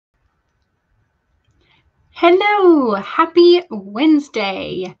Hello, happy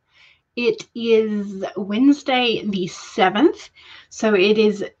Wednesday. It is Wednesday the 7th. So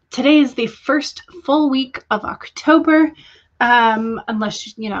today is the first full week of October.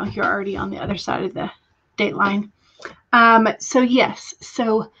 Unless you're already on the other side of the date line.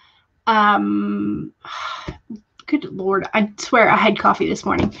 Good Lord, I swear I had coffee this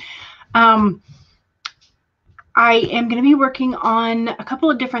morning. I am going to be working on a couple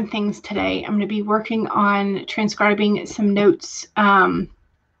of different things today. I'm going to be working on transcribing some notes.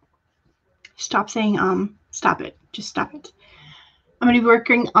 Stop saying stop it. Just stop it. I'm going to be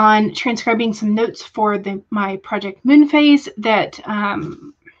working on transcribing some notes for my project Moon Phase that,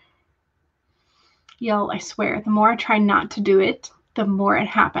 y'all, I swear, the more I try not to do it, the more it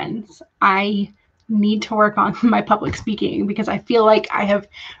happens. I need to work on my public speaking because I feel like I have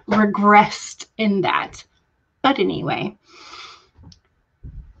regressed in that. But anyway,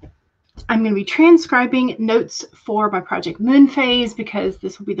 I'm going to be transcribing notes for my project Moon Phase because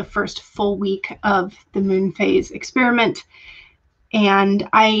this will be the first full week of the Moon Phase experiment. And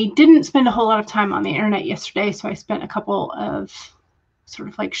I didn't spend a whole lot of time on the internet yesterday, so I spent a couple of sort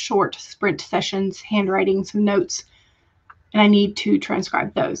of like short sprint sessions handwriting some notes, and I need to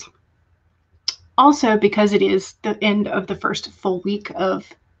transcribe those. Also, because it is the end of the first full week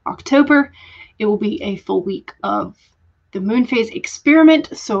of October, it will be a full week of the Moon Phase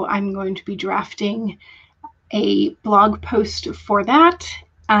experiment, so I'm going to be drafting a blog post for that.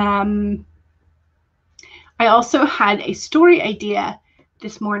 I also had a story idea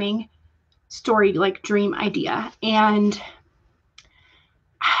this morning, dream idea, and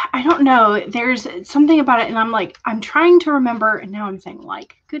I don't know, there's something about it, and I'm trying to remember, and now I'm saying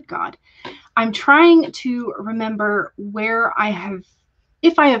good God. I'm trying to remember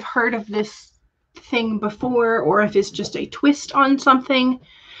if I have heard of this thing before, or if it's just a twist on something.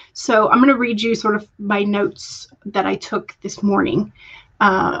 So I'm going to read you sort of my notes that I took this morning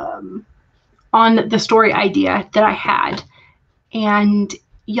on the story idea that I had. And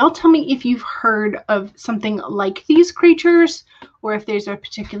y'all tell me if you've heard of something like these creatures, or if there's a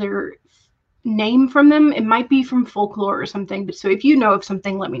particular name from them. It might be from folklore or something. But so if you know of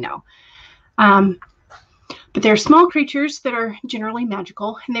something, let me know. But they're small creatures that are generally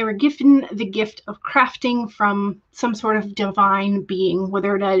magical, and they were given the gift of crafting from some sort of divine being,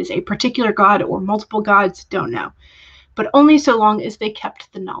 whether it is a particular god or multiple gods, don't know. But only so long as they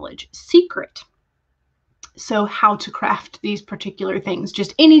kept the knowledge secret. So how to craft these particular things,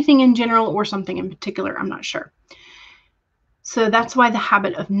 just anything in general or something in particular, I'm not sure. So that's why the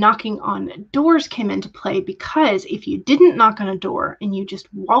habit of knocking on doors came into play, because if you didn't knock on a door and you just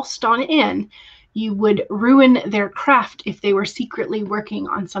waltzed on in, you would ruin their craft if they were secretly working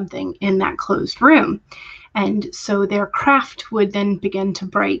on something in that closed room. And so their craft would then begin to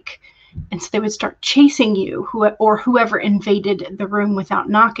break. And so they would start chasing you, or whoever invaded the room without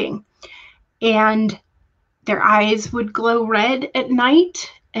knocking. And their eyes would glow red at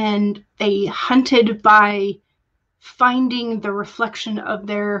night, and they hunted by finding the reflection of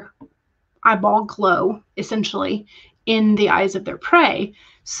their eyeball glow, essentially, in the eyes of their prey.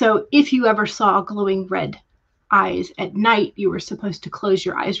 So if you ever saw glowing red eyes at night, you were supposed to close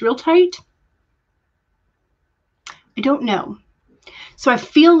your eyes real tight. I don't know. So I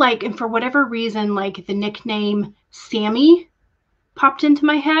feel like, and for whatever reason, the nickname Sammy popped into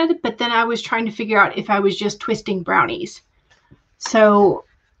my head, but then I was trying to figure out if I was just twisting brownies. So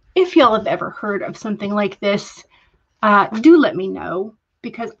if y'all have ever heard of something like this, do let me know,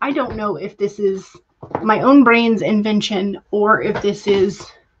 because I don't know if this is my own brain's invention or if this is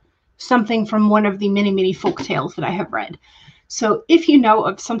something from one of the many, many folk tales that I have read. So if you know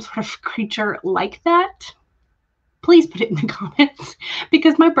of some sort of creature like that, please put it in the comments,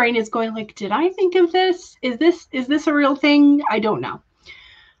 because my brain is going did I think of this? Is this a real thing? I don't know.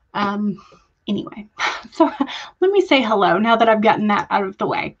 Anyway, so let me say hello now that I've gotten that out of the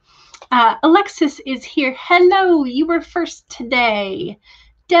way. Alexis is here. Hello, you were first today.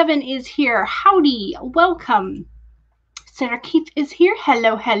 Devin is here. Howdy, welcome. Sarah Keith is here.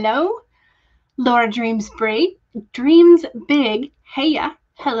 Hello, hello. Laura Dreams Big. Heya.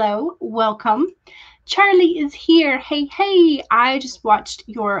 Hello, welcome. Charlie is here. Hey, hey. I just watched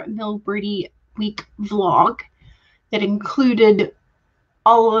your Milwordy week vlog that included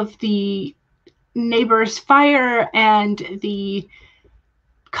all of the neighbors' fire and the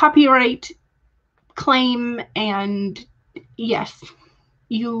copyright claim, and yes,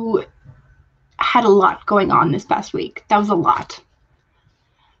 you had a lot going on this past week. That was a lot.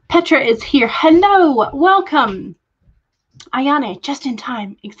 Petra is here. Hello, welcome. Ayane, just in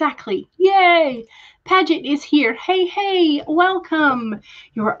time. Exactly. Yay. Paget is here. Hey, hey, welcome.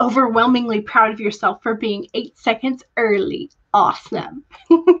 You are overwhelmingly proud of yourself for being 8 seconds early. Awesome.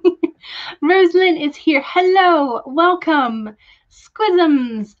 Rosalind is here. Hello, welcome.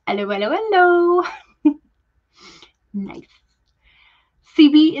 Squisms. Hello, hello, hello. Nice.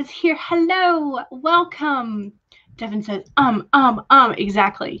 CB is here. Hello, welcome. Devin says,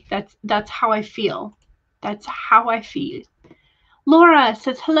 exactly. That's how I feel. That's how I feel. Laura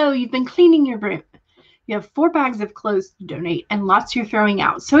says, hello, you've been cleaning your room. You have 4 bags of clothes to donate and lots you're throwing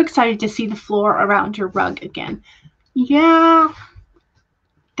out. So excited to see the floor around your rug again. Yeah,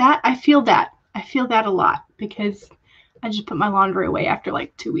 I feel that. I feel that a lot because I just put my laundry away after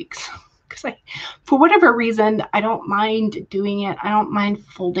like 2 weeks. Because for whatever reason, I don't mind doing it. I don't mind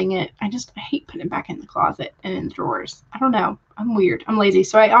folding it. I hate putting it back in the closet and in the drawers. I don't know. I'm weird. I'm lazy.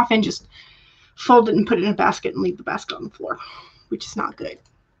 So I often just fold it and put it in a basket and leave the basket on the floor, which is not good.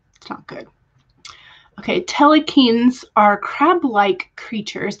 It's not good. Okay, telekines are crab-like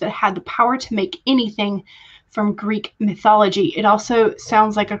creatures that had the power to make anything from Greek mythology. It also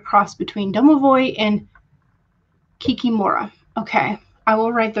sounds like a cross between domovoi and kikimora. Okay, I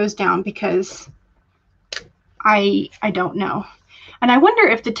will write those down because I don't know. And I wonder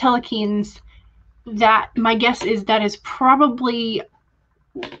if the telekines, that my guess is that is probably,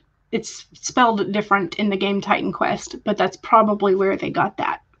 it's spelled different in the game Titan Quest, but that's probably where they got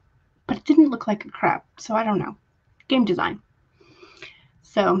that. But it didn't look like a crab, so I don't know. Game design.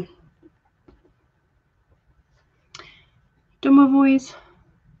 So, domovois.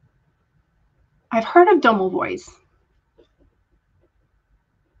 I've heard of domovois.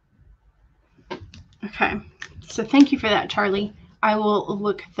 Okay, so thank you for that, Charlie. I will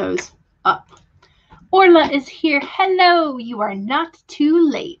look those up. Orla is here. Hello, you are not too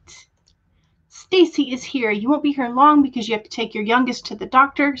late. Stacy is here. You won't be here long because you have to take your youngest to the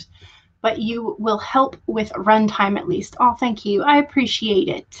doctors, but you will help with runtime at least. Oh, thank you. I appreciate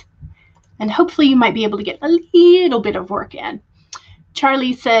it. And hopefully you might be able to get a little bit of work in.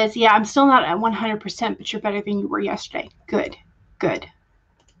 Charlie says, yeah, I'm still not at 100%, but you're better than you were yesterday. Good, good.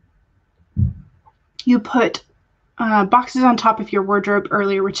 You put boxes on top of your wardrobe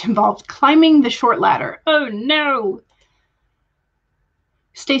earlier, which involved climbing the short ladder. Oh, no.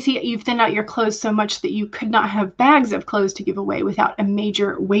 Stacy, you've thinned out your clothes so much that you could not have bags of clothes to give away without a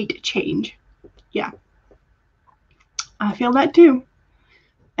major weight change. Yeah. I feel that too.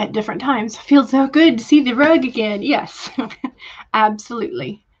 At different times. Feels so good to see the rug again. Yes,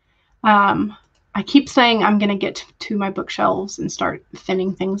 absolutely. I keep saying I'm going to get to my bookshelves and start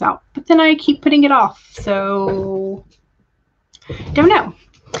thinning things out, but then I keep putting it off. So, don't know.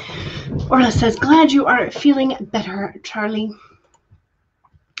 Orla says, glad you are feeling better, Charlie.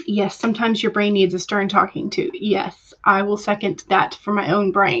 Yes, sometimes your brain needs a stern talking to. Yes, I will second that for my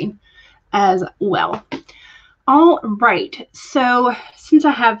own brain as well. All right, so since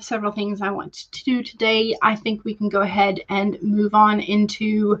I have several things I want to do today, I think we can go ahead and move on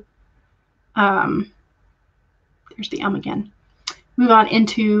into, there's the again, move on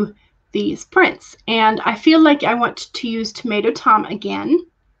into the sprints. And I feel like I want to use Tomato Tom again.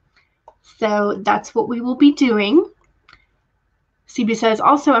 So that's what we will be doing. CB says,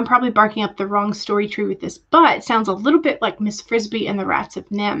 also, I'm probably barking up the wrong story tree with this, but it sounds a little bit like Miss Frisbee and the Rats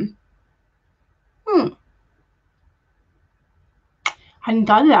of Nim. I hadn't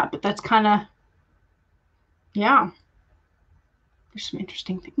thought of that, but that's kind of, yeah. There's some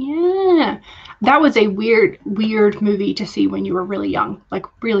interesting things. Yeah. That was a weird movie to see when you were really young. Like,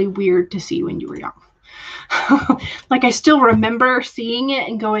 really weird to see when you were young. Like, I still remember seeing it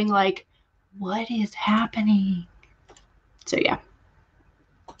and going like, what is happening? So, yeah.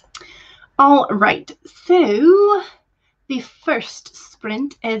 All right. So, the first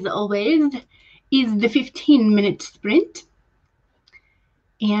sprint, as always, is the 15-minute sprint.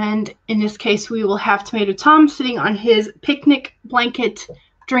 And in this case, we will have Tomato Tom sitting on his picnic blanket,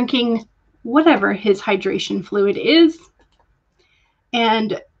 drinking whatever his hydration fluid is.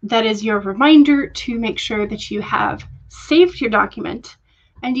 And that is your reminder to make sure that you have saved your document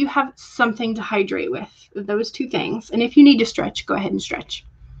and you have something to hydrate with, those two things. And if you need to stretch, go ahead and stretch.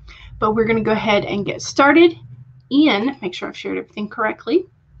 But we're going to go ahead and get started in, make sure I've shared everything correctly,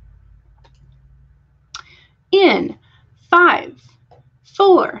 in 5,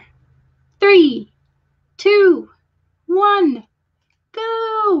 4, 3, 2, 1,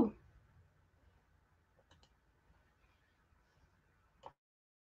 go!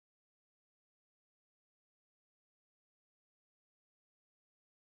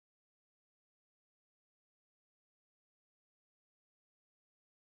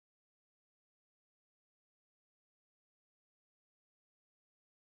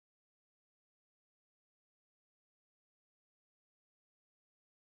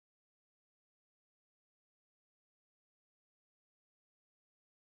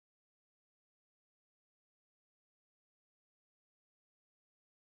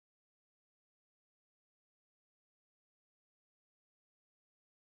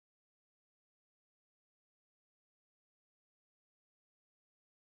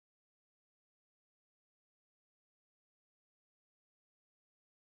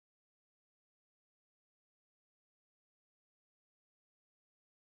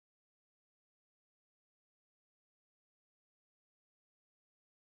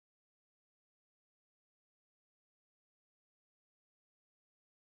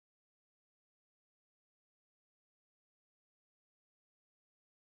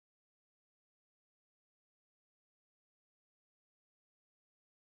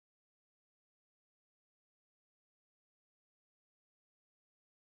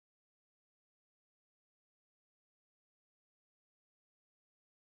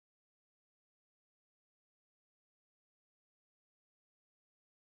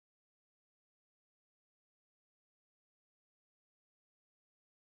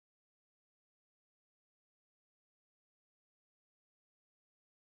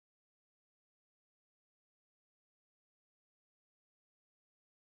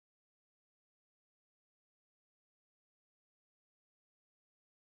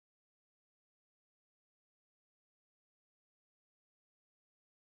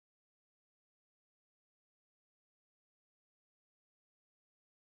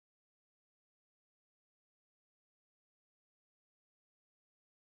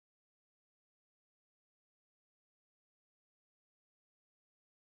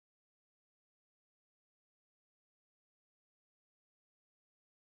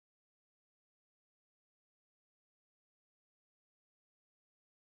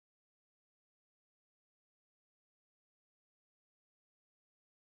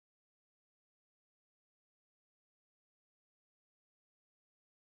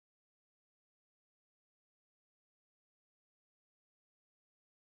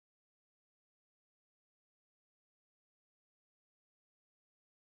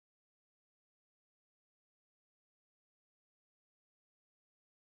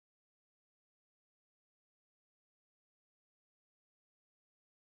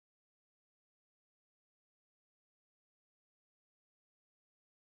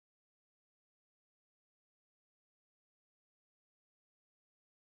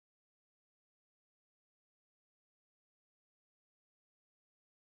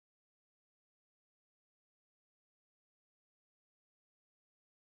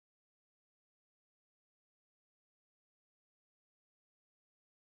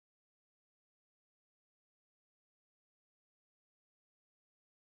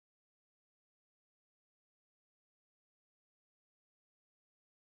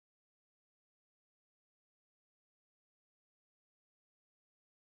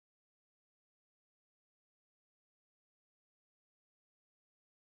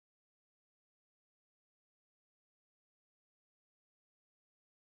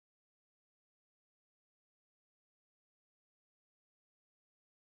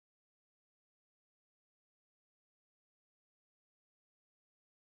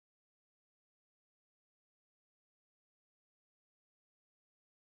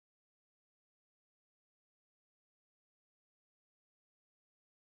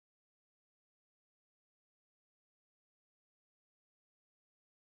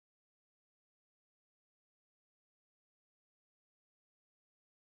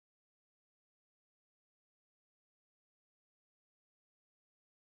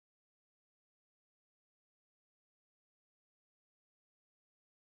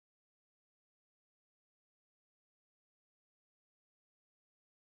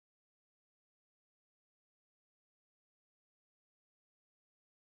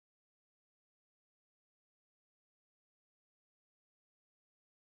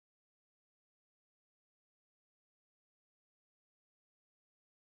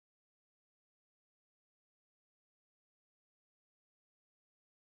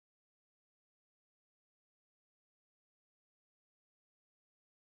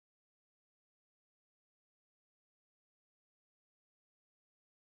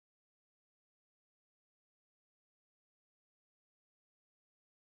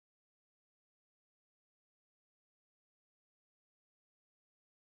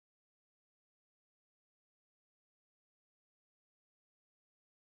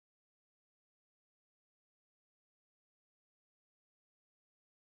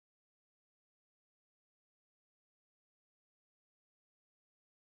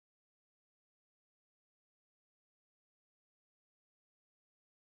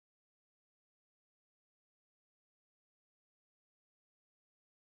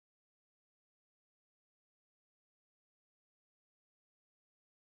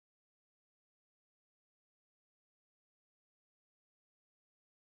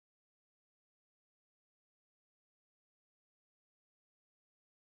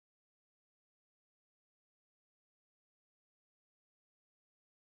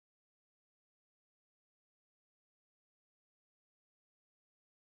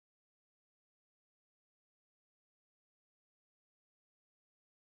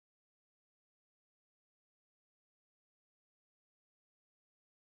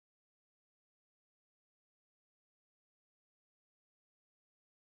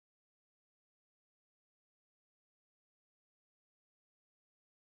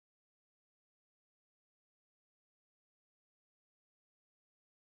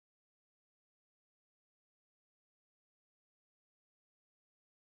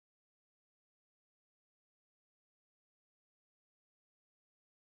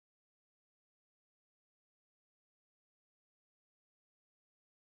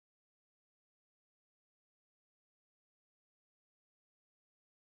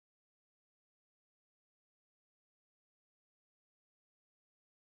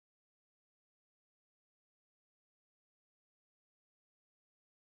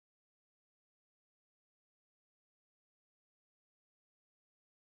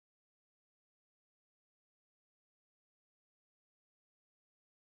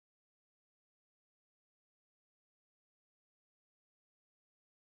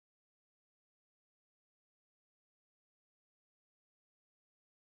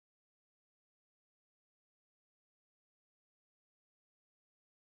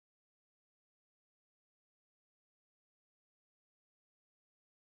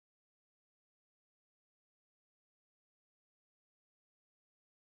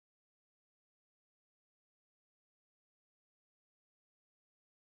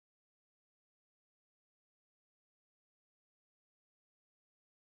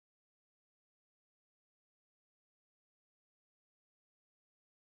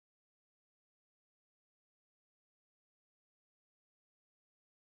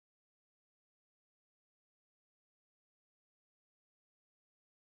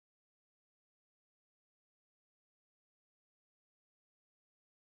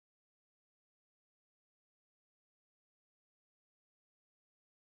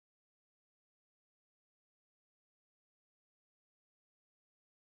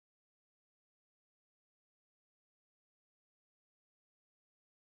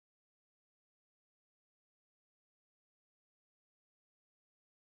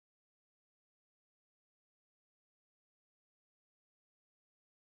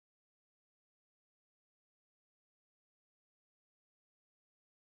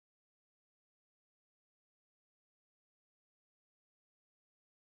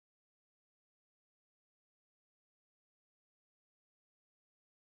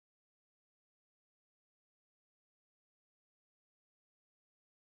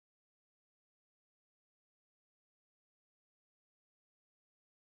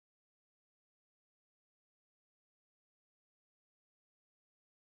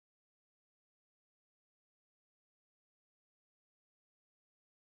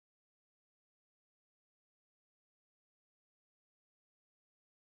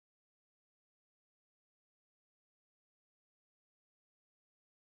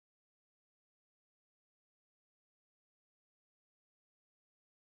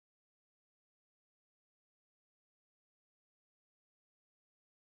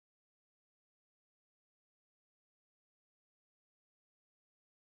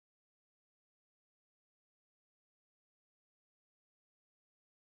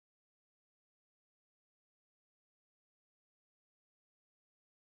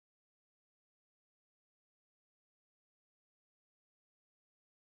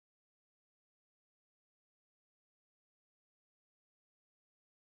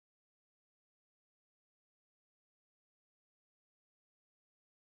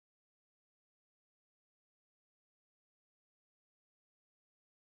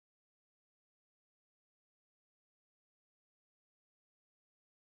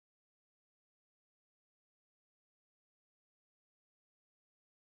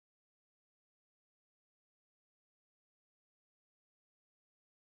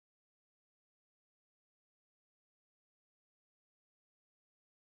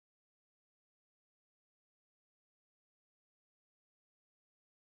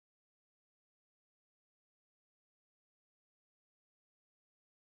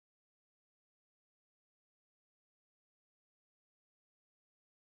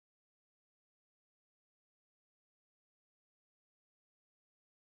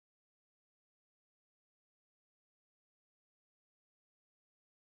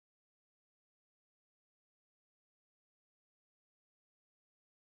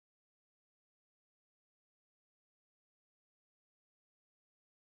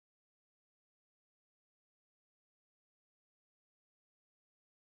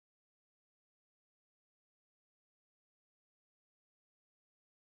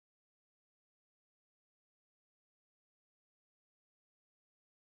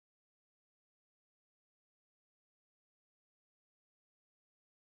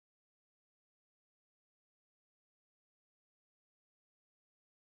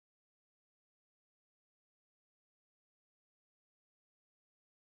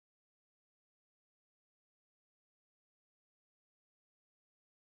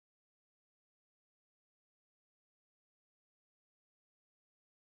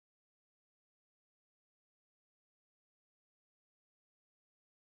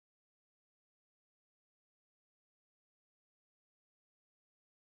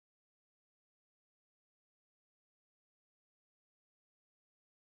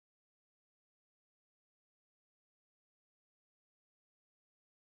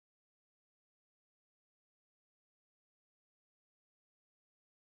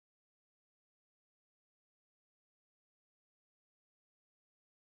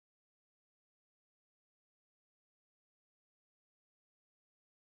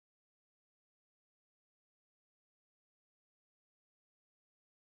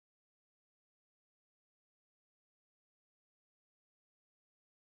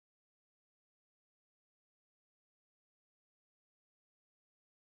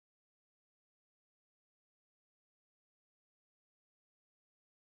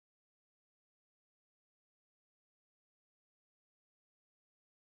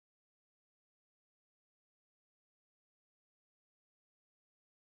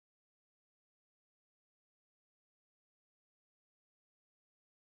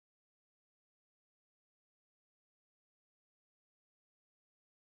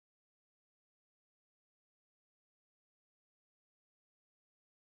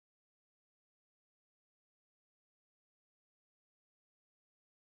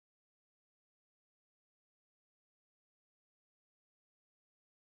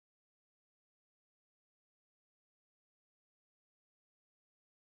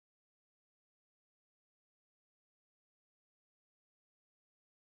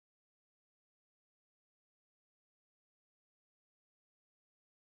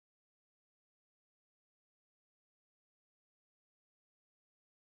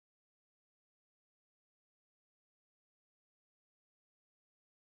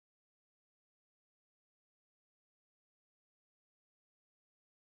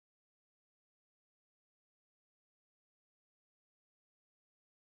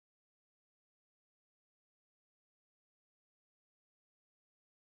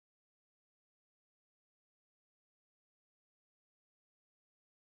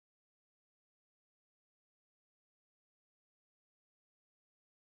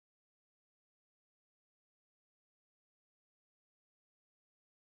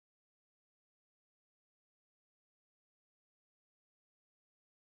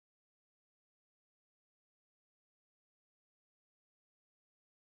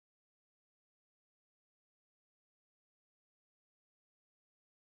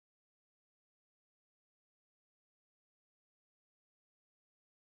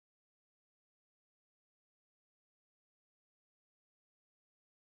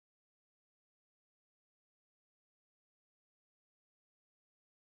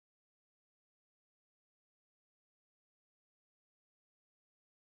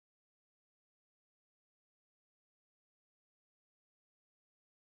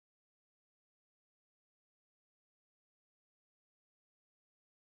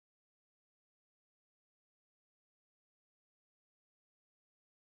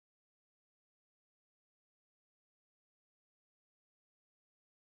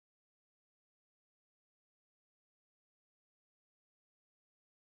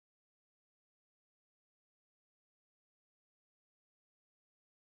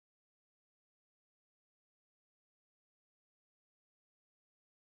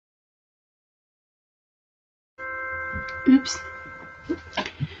 Oops.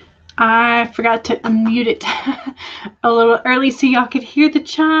 I forgot to unmute it a little early so y'all could hear the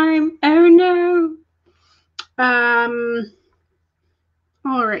chime. Oh no.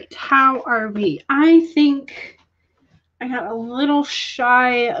 All right, how are we? I think I got a little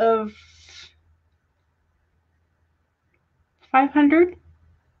shy of 500.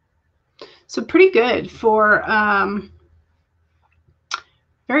 So pretty good for,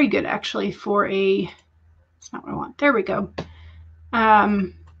 very good actually for a, that's not what I want. There we go.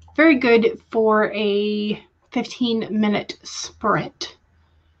 Very good for a 15-minute sprint.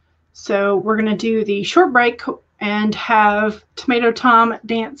 So we're going to do the short break and have Tomato Tom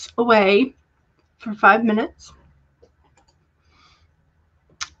dance away for 5 minutes.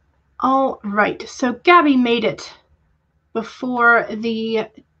 All right, so Gabby made it before the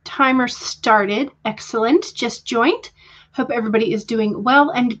timer started. Excellent, just joined. Hope everybody is doing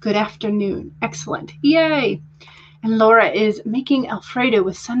well and good afternoon. Excellent, yay. And Laura is making Alfredo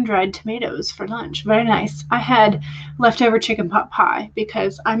with sun-dried tomatoes for lunch. Very nice. I had leftover chicken pot pie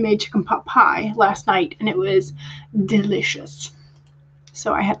because I made chicken pot pie last night and it was delicious.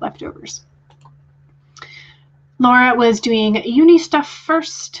 So I had leftovers. Laura was doing uni stuff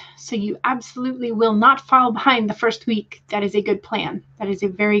first, so you absolutely will not fall behind the first week. That is a good plan. That is a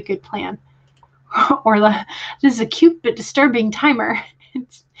very good plan. Orla, this is a cute but disturbing timer.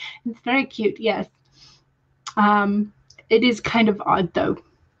 It's very cute, yes. It is kind of odd though.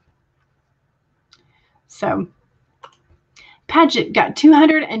 So Paget got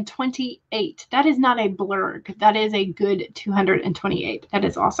 228. That is not a blurg. That is a good 228. That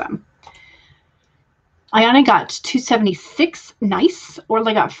is awesome. Ayana got 276. Nice.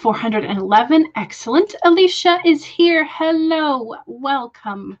 Orla got 411. Excellent. Alicia is here. Hello.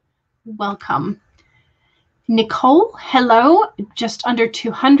 Welcome. Welcome. Nicole, hello. Just under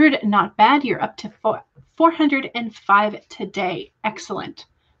 200. Not bad. You're up to 405 today. Excellent.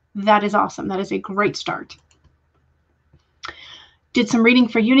 That is awesome. That is a great start. Did some reading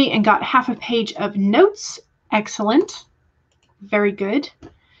for uni and got half a page of notes. Excellent. Very good.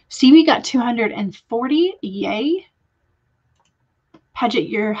 Stevie got 240. Yay. Paget,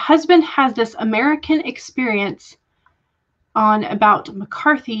 your husband has this American experience on about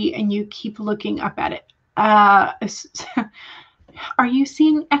McCarthy and you keep looking up at it. Are you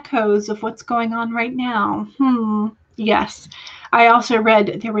seeing echoes of what's going on right now? Yes. I also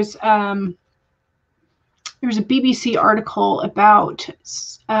read there was a BBC article about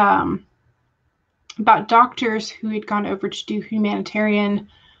doctors who had gone over to do humanitarian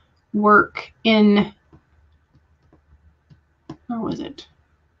work in, where was it?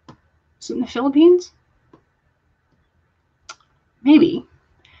 Was it in the Philippines? Maybe.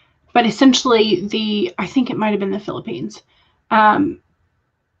 But essentially I think it might have been the Philippines.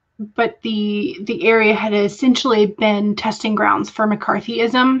 But the area had essentially been testing grounds for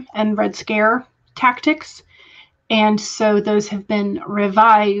McCarthyism and Red Scare tactics. And so those have been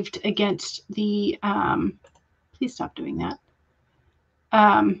revived against the, please stop doing that.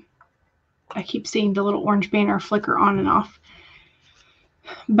 I keep seeing the little orange banner flicker on and off.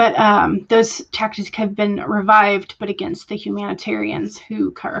 But those tactics have been revived, but against the humanitarians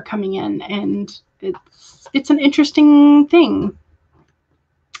who are coming in, and it's an interesting thing.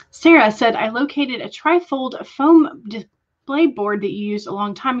 Sarah said, I located a trifold foam display board that you used a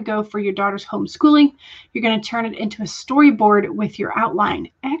long time ago for your daughter's homeschooling. You're going to turn it into a storyboard with your outline.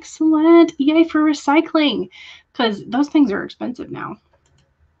 Excellent. Yay for recycling, because those things are expensive now,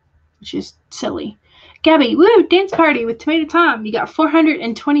 which is silly. Gabby, woo, dance party with Tomato Tom. You got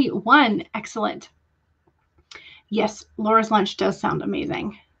 421. Excellent. Yes, Laura's lunch does sound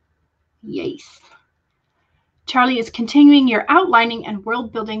amazing. Yes. Charlie is continuing your outlining and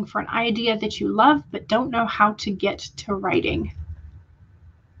world building for an idea that you love but don't know how to get to writing.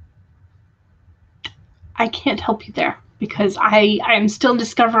 I can't help you there because I am still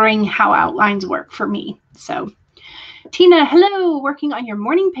discovering how outlines work for me. So Tina, hello, working on your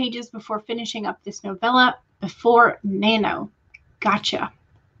morning pages before finishing up this novella before Nano. Gotcha.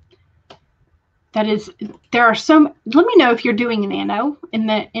 That is, there are some, let me know if you're doing Nano in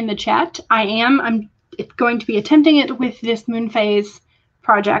the chat. I'm going to be attempting it with this moon phase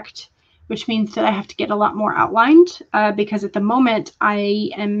project, which means that I have to get a lot more outlined because at the moment I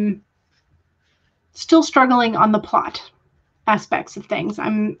am still struggling on the plot aspects of things.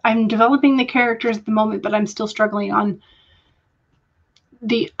 I'm developing the characters at the moment, but I'm still struggling on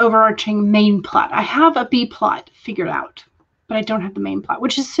the overarching main plot. I have a B plot figured out, but I don't have the main plot,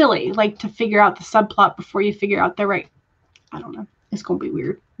 which is silly, like to figure out the subplot before you figure out the right. I don't know. It's going to be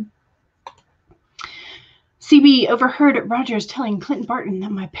weird. CB overheard Rogers telling Clinton Barton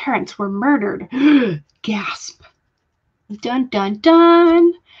that my parents were murdered. Gasp. Dun, dun,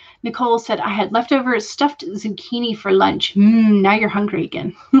 dun. Nicole said, I had leftover stuffed zucchini for lunch. Now you're hungry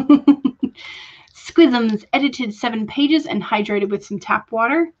again. Squisms edited 7 pages and hydrated with some tap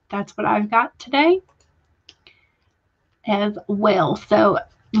water. That's what I've got today as well. So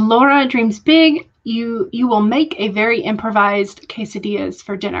Laura dreams big. You will make a very improvised quesadillas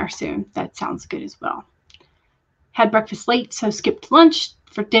for dinner soon. That sounds good as well. Had breakfast late, so skipped lunch.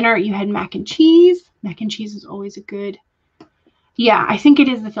 For dinner, you had mac and cheese. Mac and cheese is always a good. Yeah, I think it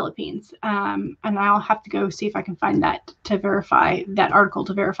is the Philippines. And I'll have to go see if I can find that to verify, that article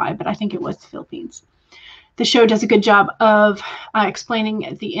to verify, but I think it was the Philippines. The show does a good job of explaining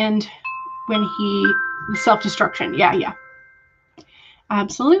at the end when he self-destruction. Yeah.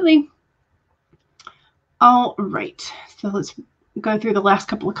 Absolutely. All right. So let's go through the last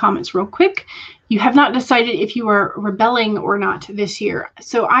couple of comments real quick. You have not decided if you are rebelling or not this year.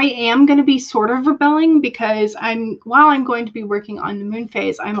 So I am going to be sort of rebelling because while I'm going to be working on the moon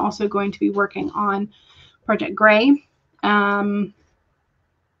phase, I'm also going to be working on Project Gray, for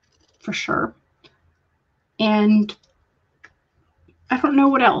sure. And I don't know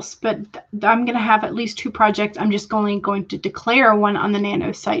what else, but I'm going to have at least 2 projects. I'm just only going to declare one on the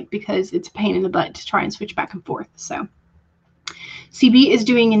Nano site because it's a pain in the butt to try and switch back and forth. So CB is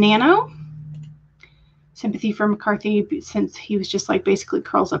doing a Nano. Sympathy for McCarthy, since he was just like basically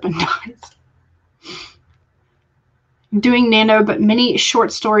curls up and dies. I'm doing Nano, but many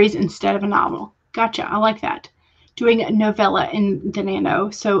short stories instead of a novel. Gotcha. I like that. Doing a novella in the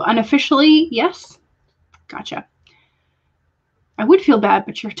Nano. So unofficially, yes. Gotcha. I would feel bad,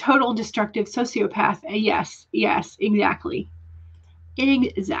 but you're a total destructive sociopath. Yes, exactly.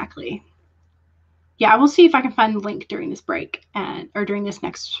 Exactly. Yeah, I will see if I can find the link during this break or during this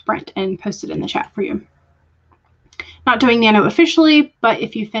next sprint and post it in the chat for you. Not doing Nano officially, but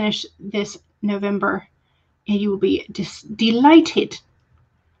if you finish this November, you will be delighted.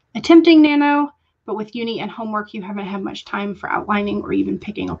 Attempting Nano, but with uni and homework, you haven't had much time for outlining or even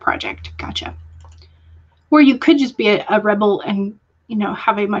picking a project. Gotcha. Or you could just be a rebel and,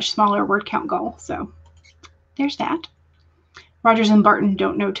 have a much smaller word count goal. So there's that. Rogers and Barton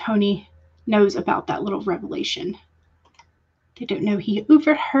don't know Tony knows about that little revelation. They don't know he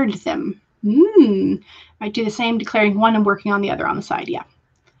overheard them. Might do the same, declaring one and working on the other on the side. Yeah.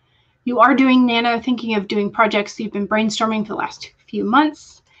 You are doing Nano, thinking of doing projects you've been brainstorming for the last few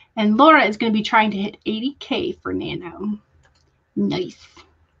months. And Laura is going to be trying to hit 80K for Nano. Nice.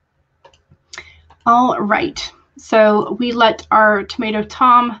 All right. So we let our Tomato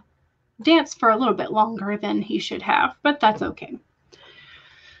Tom dance for a little bit longer than he should have, but that's okay.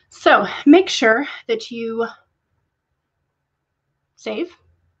 So make sure that you save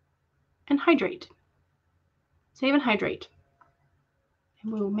and hydrate. Save and hydrate.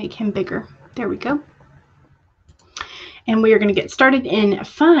 And we'll make him bigger. There we go. And we are going to get started in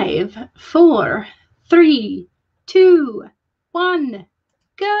 5, 4, 3, 2, 1,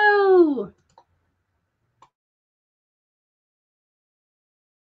 go.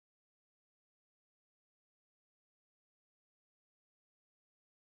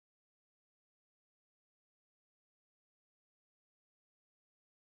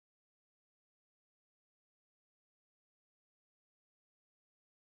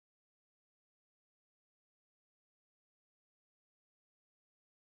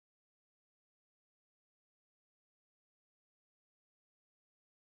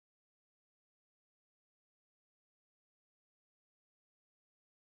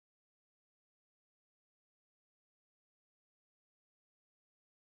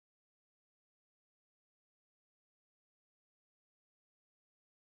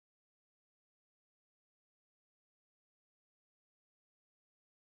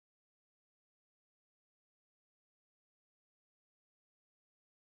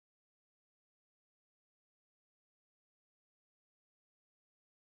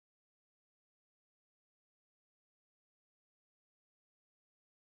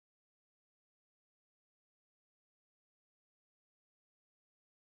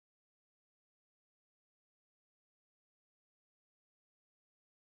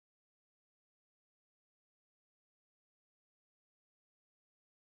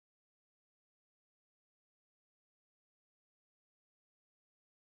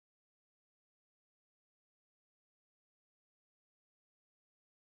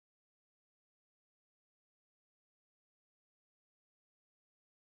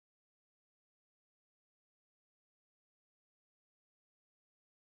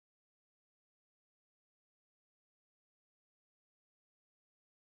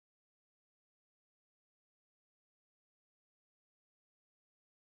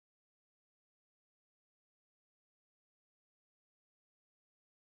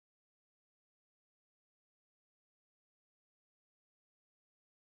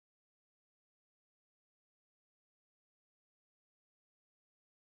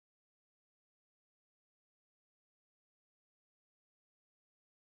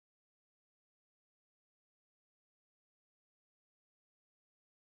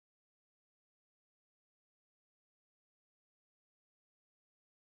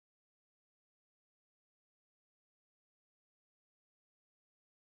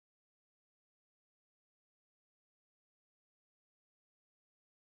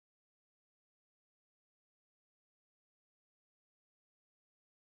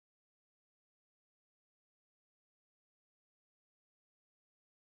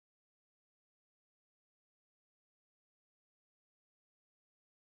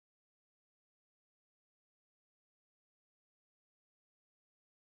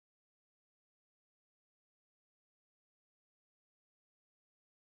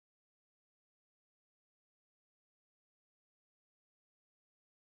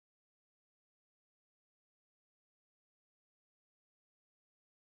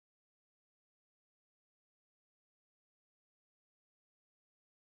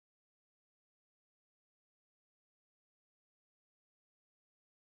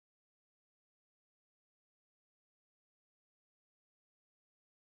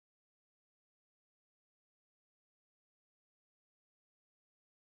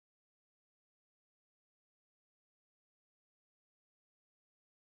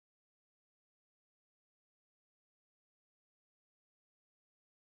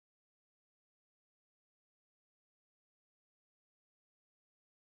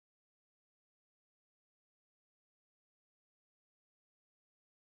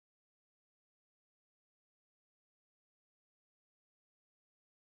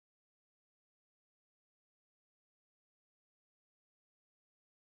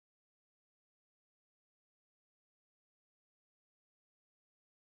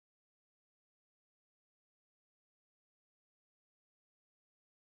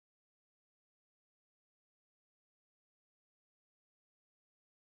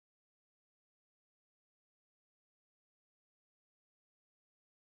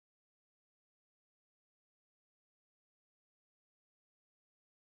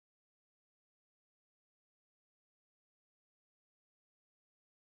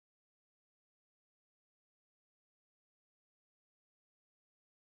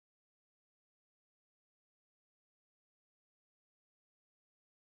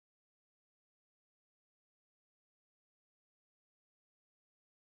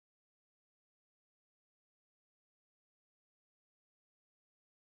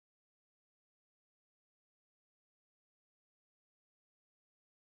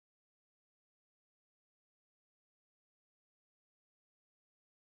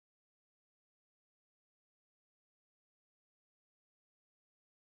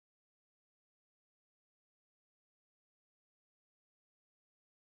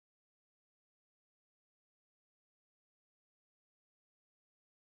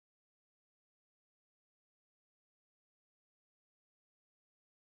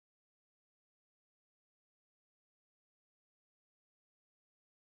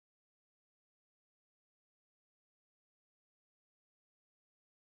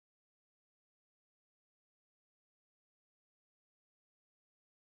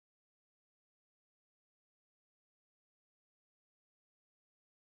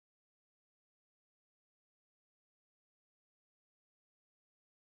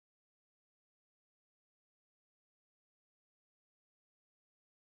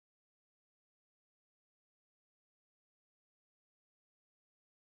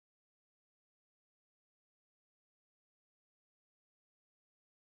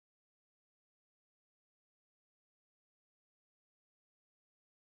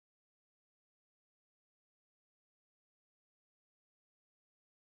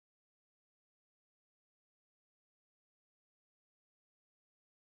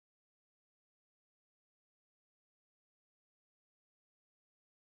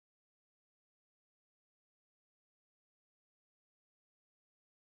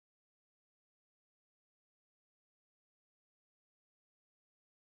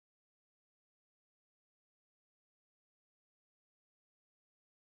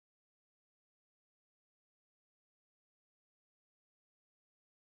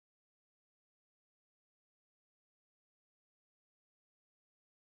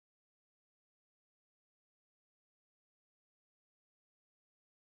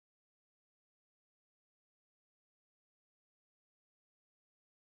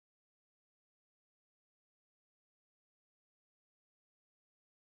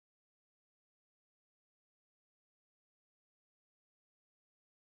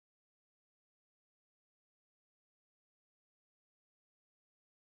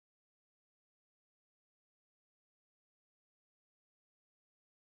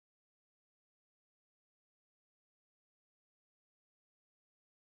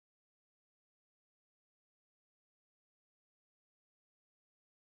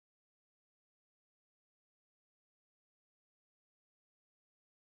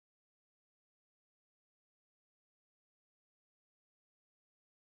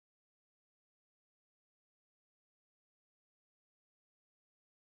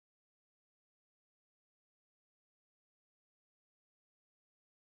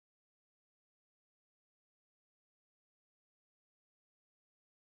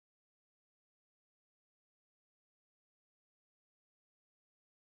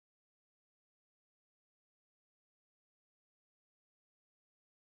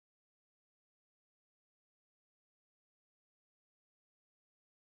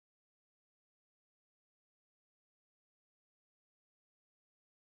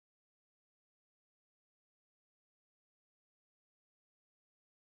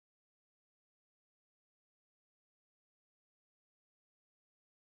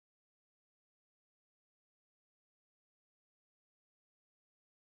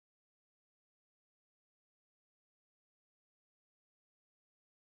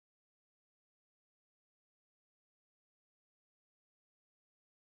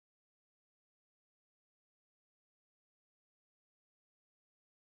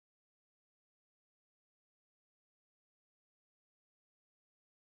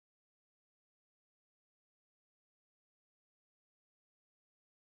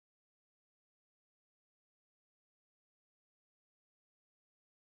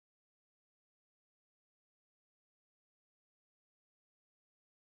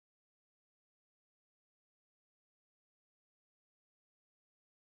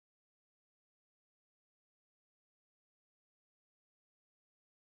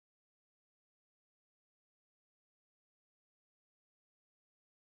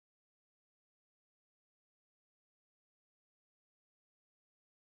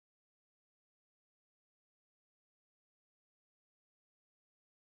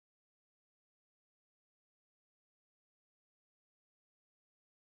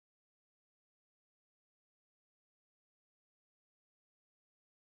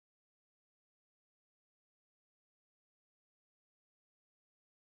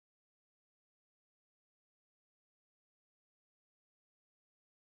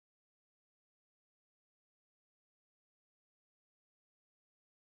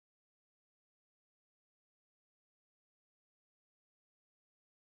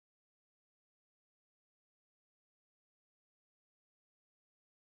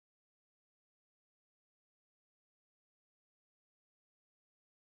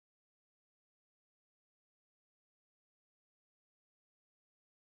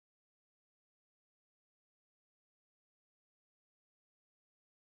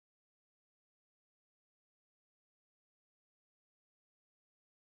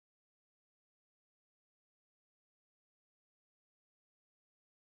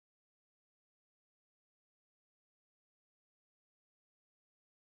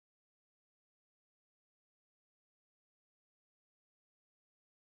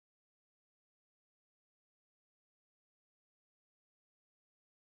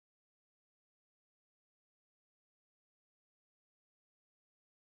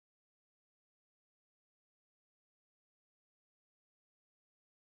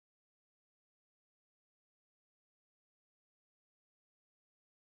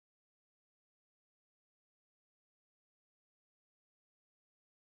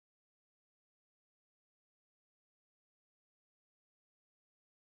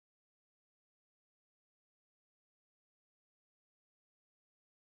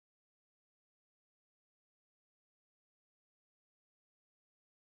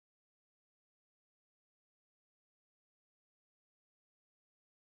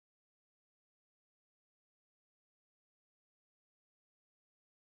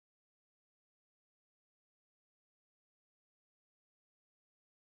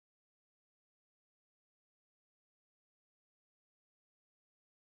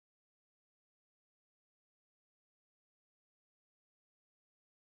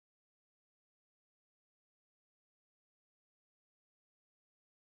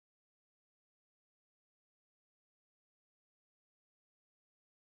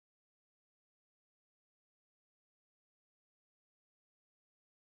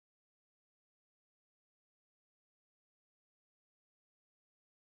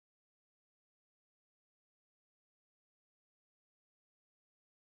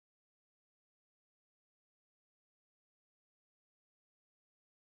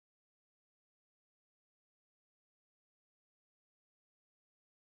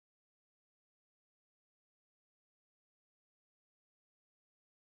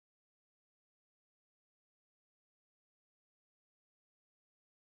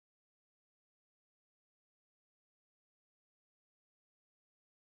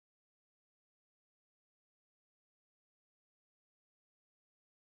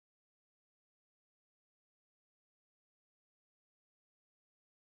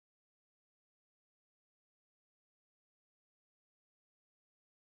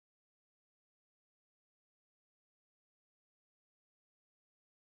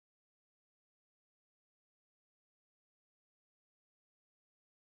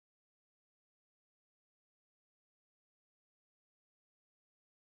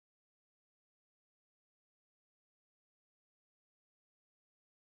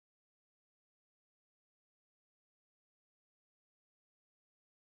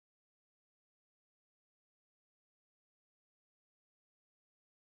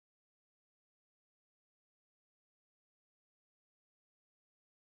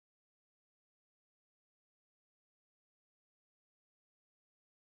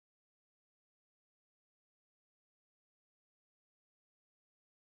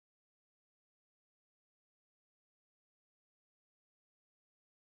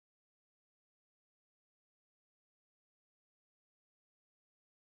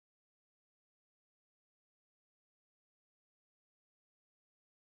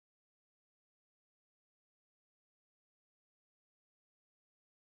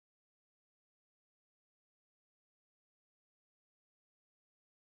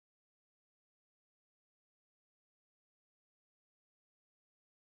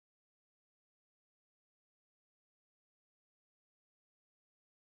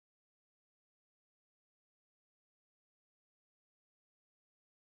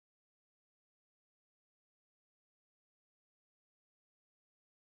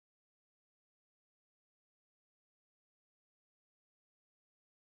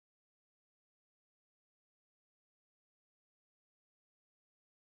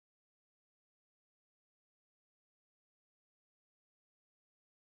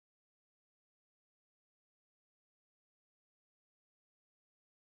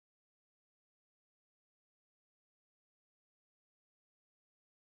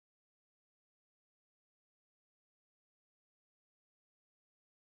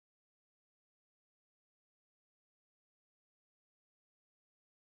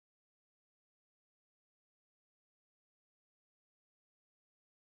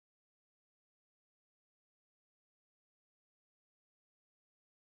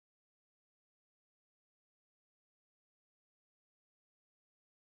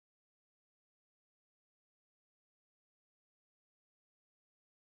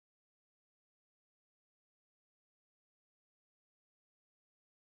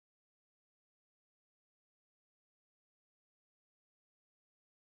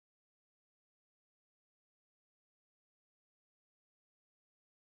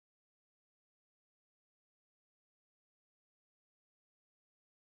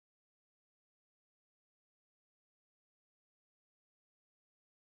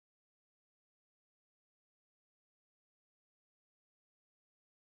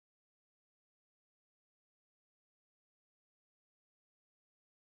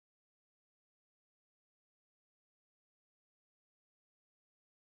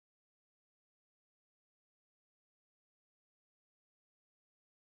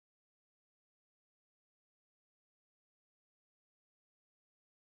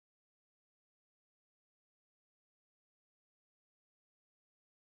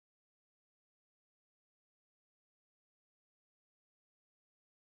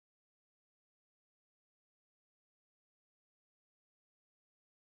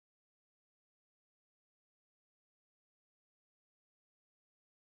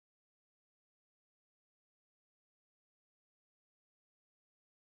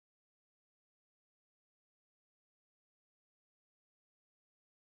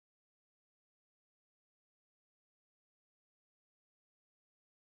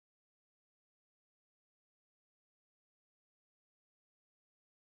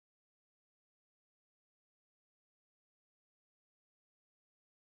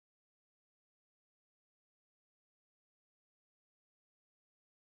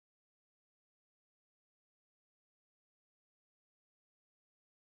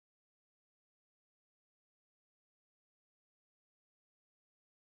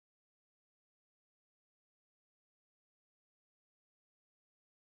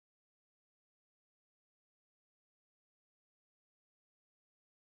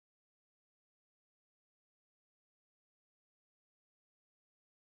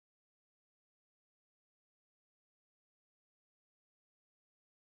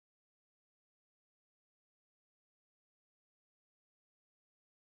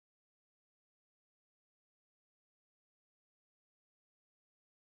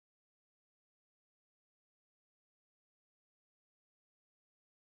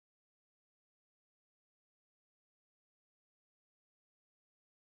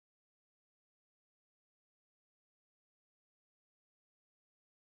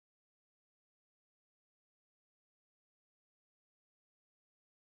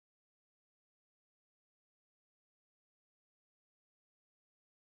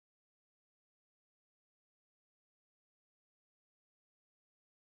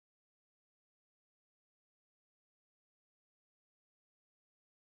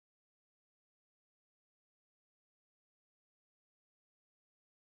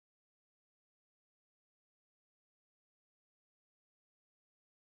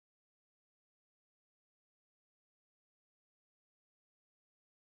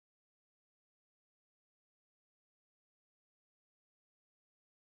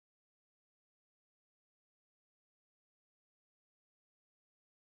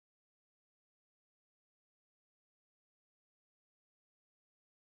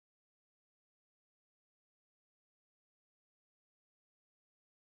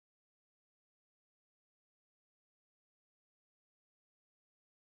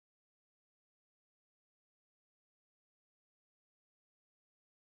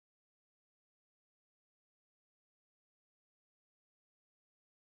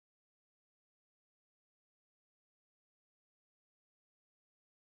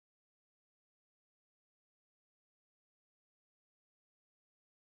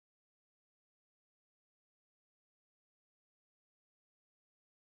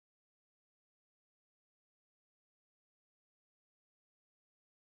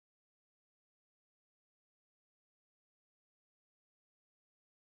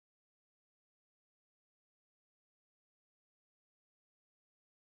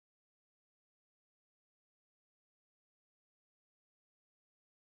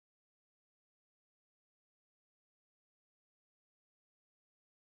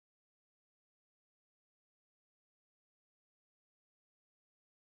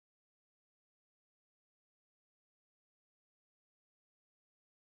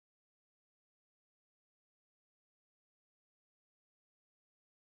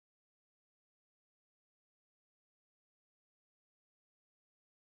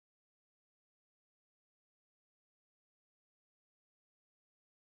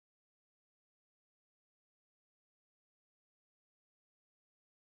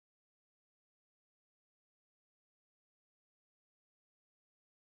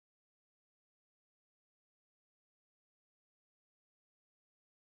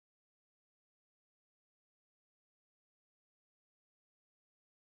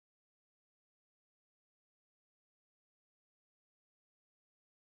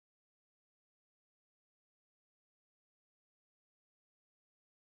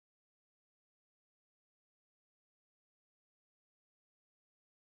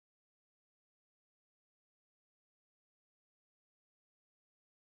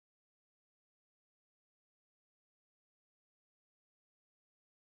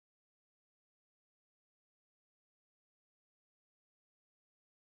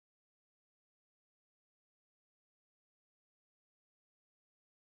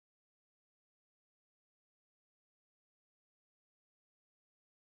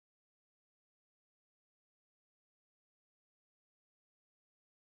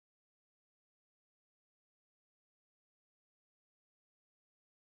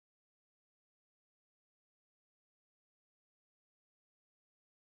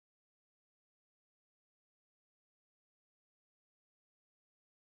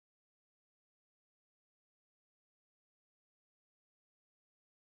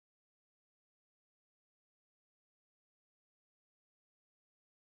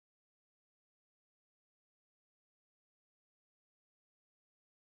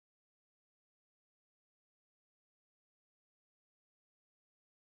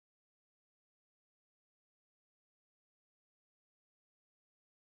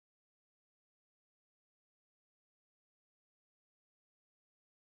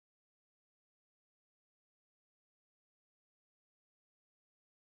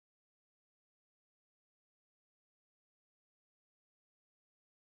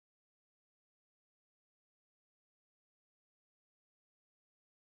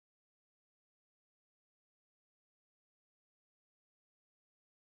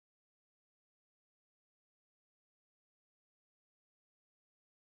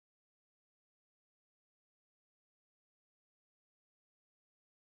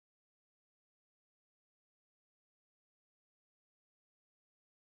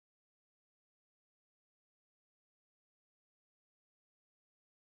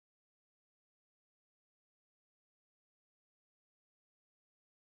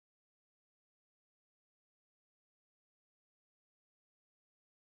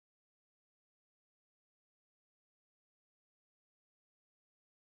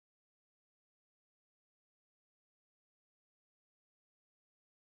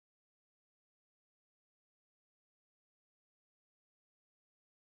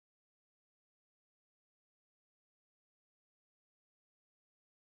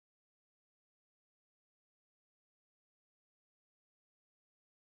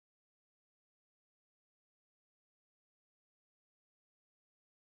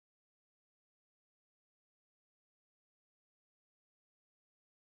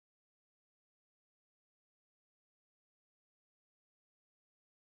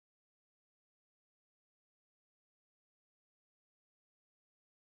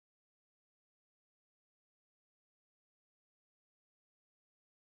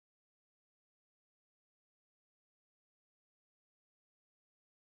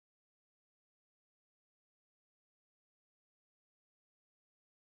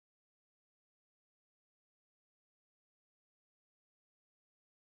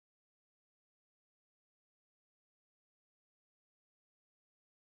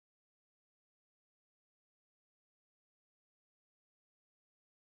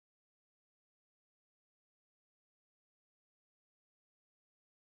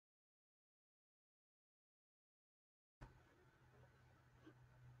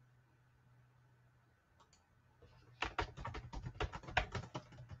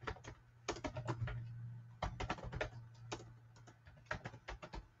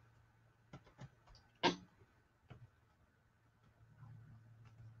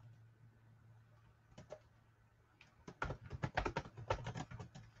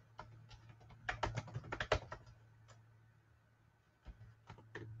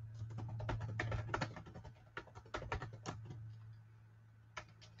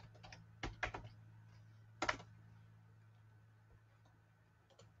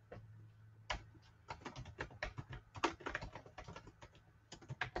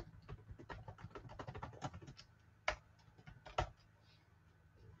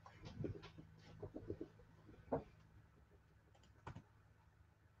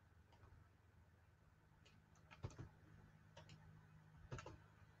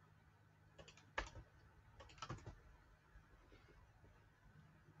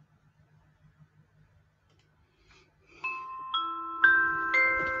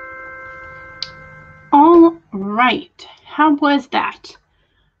 right. How was that?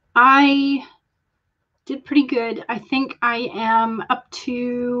 I did pretty good. I think I am up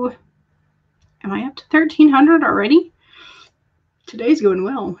to, am I up to 1,300 already? Today's going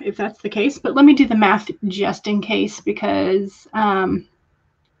well, if that's the case. But let me do the math just in case, because my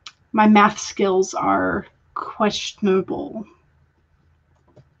math skills are questionable.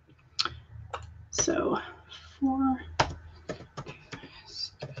 So 4.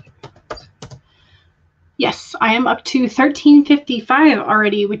 Yes, I am up to 1,355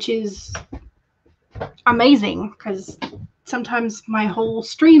 already, which is amazing because sometimes my whole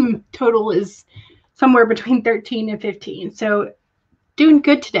stream total is somewhere between 13 and 15. So doing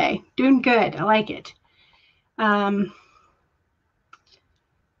good today. Doing good. I like it. I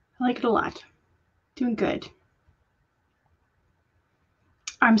like it a lot. Doing good.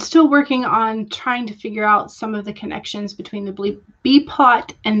 I'm still working on trying to figure out some of the connections between the B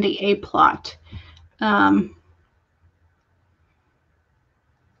plot and the A plot.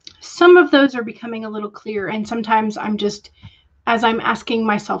 Some of those are becoming a little clearer, and sometimes I'm just, as I'm asking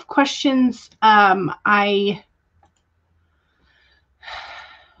myself questions, I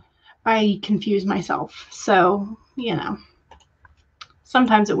confuse myself. So, you know,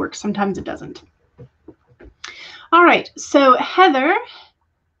 sometimes it works, sometimes it doesn't. All right, so Heather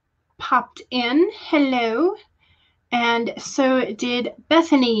popped in. Hello. And so did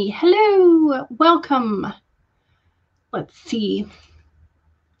Bethany. Hello. Welcome. Let's see.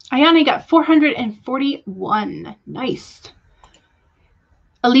 Ayane got 441. Nice.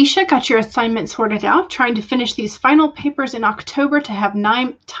 Alicia got your assignment sorted out, trying to finish these final papers in October to have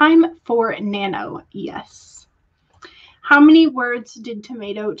time for Nano. Yes. How many words did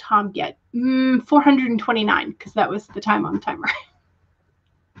Tomato Tom get? 429, because that was the time on the timer.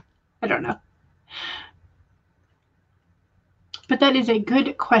 I don't know. But that is a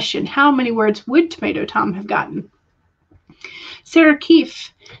good question. How many words would Tomato Tom have gotten? Sarah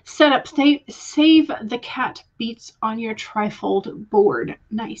Keefe, set up save the cat beats on your trifold board.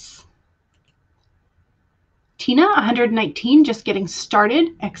 Nice. Tina, 119, just getting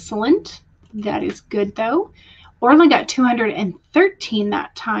started. Excellent. That is good, though. Orla got 213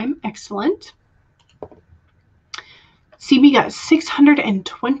 that time. Excellent. CB got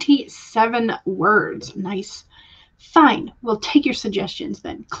 627 words. Nice. Fine. We'll take your suggestions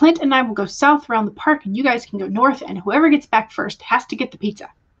then. Clint and I will go south around the park, and you guys can go north, and whoever gets back first has to get the pizza.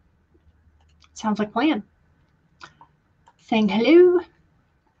 Sounds like a plan. Saying hello.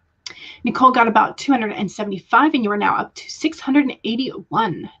 Nicole got about 275, and you are now up to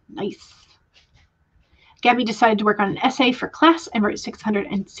 681. Nice. Gabby decided to work on an essay for class and wrote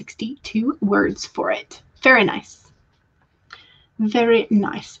 662 words for it. Very nice. Very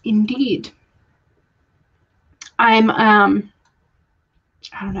nice indeed. I don't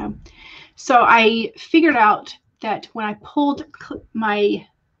know. So I figured out that when I pulled my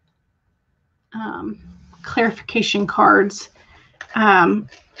clarification cards,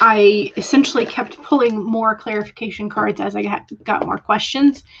 I essentially kept pulling more clarification cards as I got more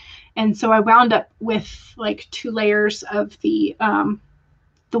questions. And so I wound up with like 2 layers of the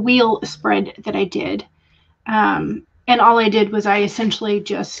wheel spread that I did. And all I did was I essentially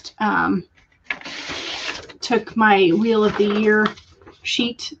just took my Wheel of the Year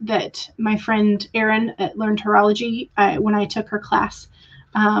sheet that my friend Erin at Learned Horology, when I took her class,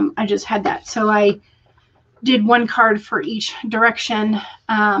 I just had that. So I did 1 card for each direction,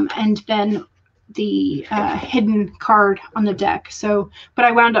 and then the hidden card on the deck. So, but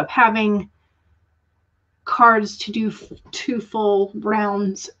I wound up having cards to do 2 full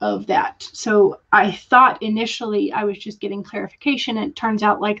rounds of that. So I thought initially I was just getting clarification, and it turns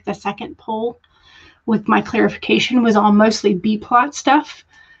out like the second pull with my clarification was all mostly B plot stuff.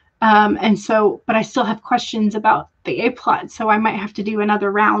 And so, but I still have questions about the A plot. So I might have to do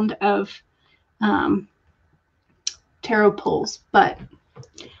another round of tarot pulls, but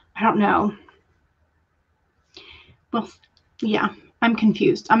I don't know. Well, yeah, I'm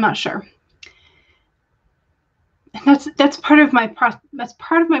confused. I'm not sure. That's part of my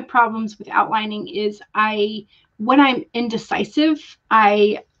problems with outlining is when I'm indecisive,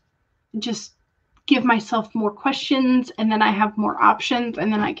 I just give myself more questions, and then I have more options,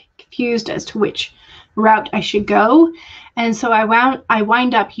 and then I get confused as to which route I should go. And so I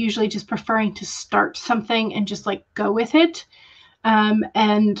wind up usually just preferring to start something and just like go with it.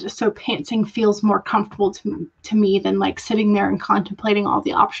 And so pantsing feels more comfortable to me than like sitting there and contemplating all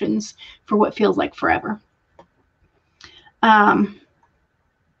the options for what feels like forever.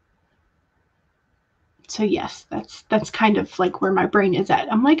 So yes, that's kind of like where my brain is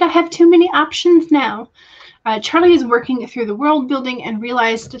at. I'm like, I have too many options now. Charlie is working through the world building and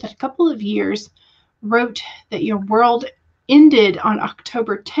realized that a couple of years wrote that your world ended on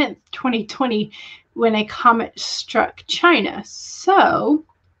October 10th, 2020, when a comet struck China. So,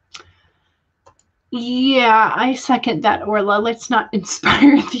 yeah, I second that, Orla. Let's not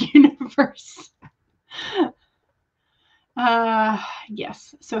inspire the universe.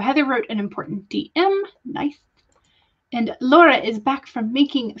 Yes. So Heather wrote an important DM. Nice. And Laura is back from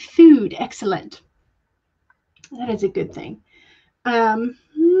making food. Excellent. That is a good thing. I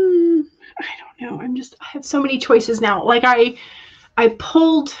don't know. I have so many choices now. Like I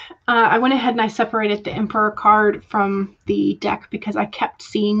pulled, I went ahead and I separated the Emperor card from the deck because I kept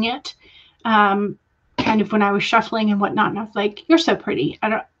seeing it kind of when I was shuffling and whatnot. And I was like, you're so pretty.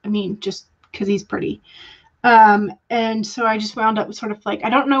 Just because he's pretty. And so I just wound up sort of like, I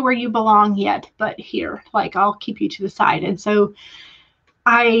don't know where you belong yet, but here, like, I'll keep you to the side. And so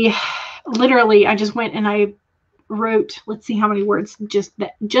I just went and I wrote, let's see how many words, just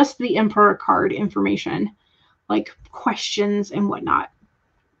the Emperor card information, like questions and whatnot.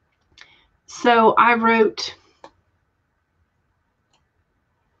 So I wrote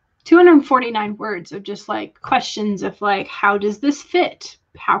 249 words of just like questions of like, how does this fit?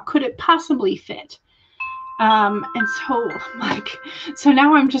 How could it possibly fit? And so like, so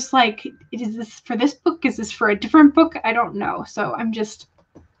now I'm just like, is this for this book? Is this for a different book? I don't know. So I'm just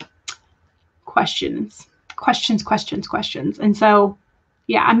questions. And so,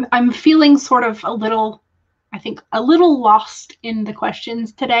 yeah, I'm feeling sort of a little lost in the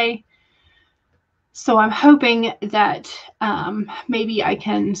questions today. So I'm hoping that maybe I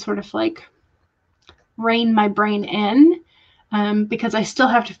can sort of like rein my brain in because I still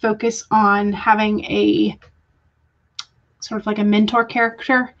have to focus on having a sort of like a mentor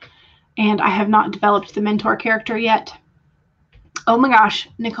character, and I have not developed the mentor character yet. Oh my gosh,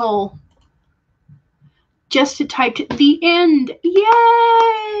 Nicole just typed the end.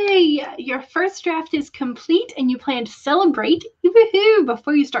 Yay! Your first draft is complete and you plan to celebrate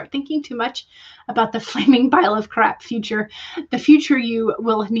before you start thinking too much about the flaming pile of crap future. The future you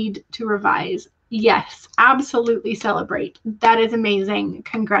will need to revise. Yes, absolutely celebrate. That is amazing.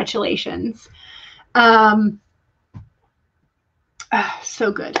 Congratulations.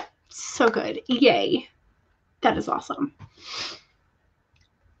 So good. So good. Yay. That is awesome.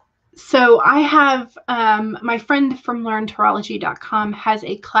 So I have my friend from learntarology.com has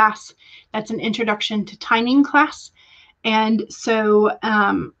a class that's an introduction to timing class. And so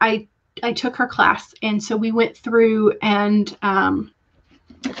I took her class. And so we went through and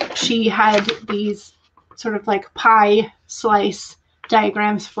she had these sort of like pie slice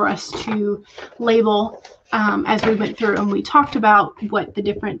diagrams for us to label as we went through, and we talked about what the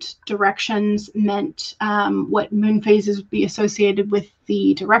different directions meant, what moon phases would be associated with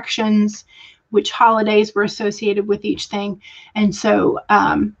the directions, which holidays were associated with each thing. And so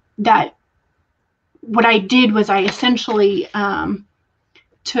that what I did was I essentially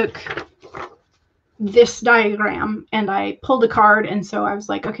took this diagram and I pulled a card, and so I was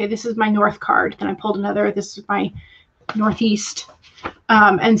like, okay, this is my north card. Then I pulled another, this is my northeast.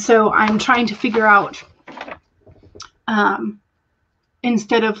 And so I'm trying to figure out,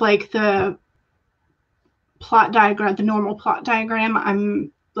 instead of like the plot diagram, the normal plot diagram,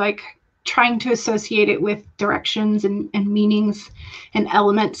 I'm like trying to associate it with directions and meanings and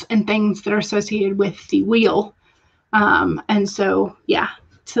elements and things that are associated with the wheel. And so, yeah,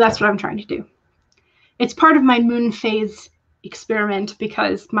 so that's what I'm trying to do. It's part of my moon phase experiment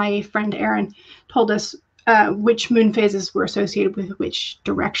because my friend Erin told us which moon phases were associated with which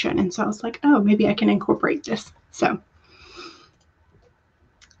direction. And so I was like, oh, maybe I can incorporate this. So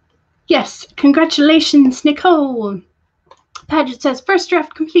yes, congratulations, Nicole. Paget says, first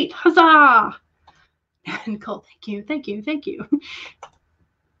draft complete, huzzah. Nicole, thank you.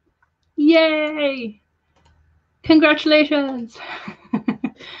 Yay. Congratulations.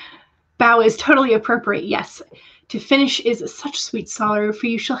 Bow is totally appropriate, yes. To finish is such sweet sorrow, for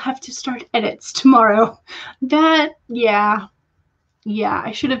you shall have to start edits tomorrow. That, yeah,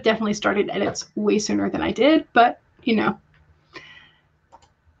 I should have definitely started edits way sooner than I did, but, you know,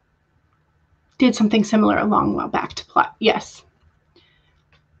 did something similar a long while back to plot, yes.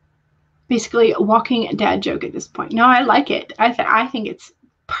 Basically a walking dad joke at this point. No, I like it. I think it's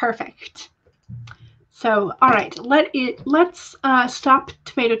perfect. So, all right, let's stop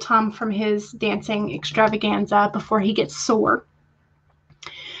Tomato Tom from his dancing extravaganza before he gets sore.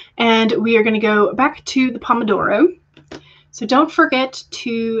 And we are going to go back to the Pomodoro. So don't forget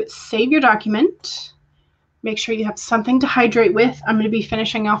to save your document. Make sure you have something to hydrate with. I'm going to be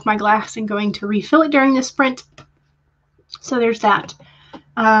finishing off my glass and going to refill it during this sprint. So there's that.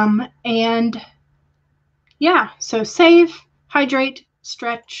 And yeah, so save, hydrate,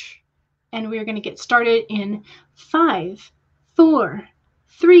 stretch, And we're going to get started in 5, 4,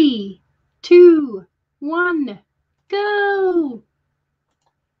 3, 2, 1, go!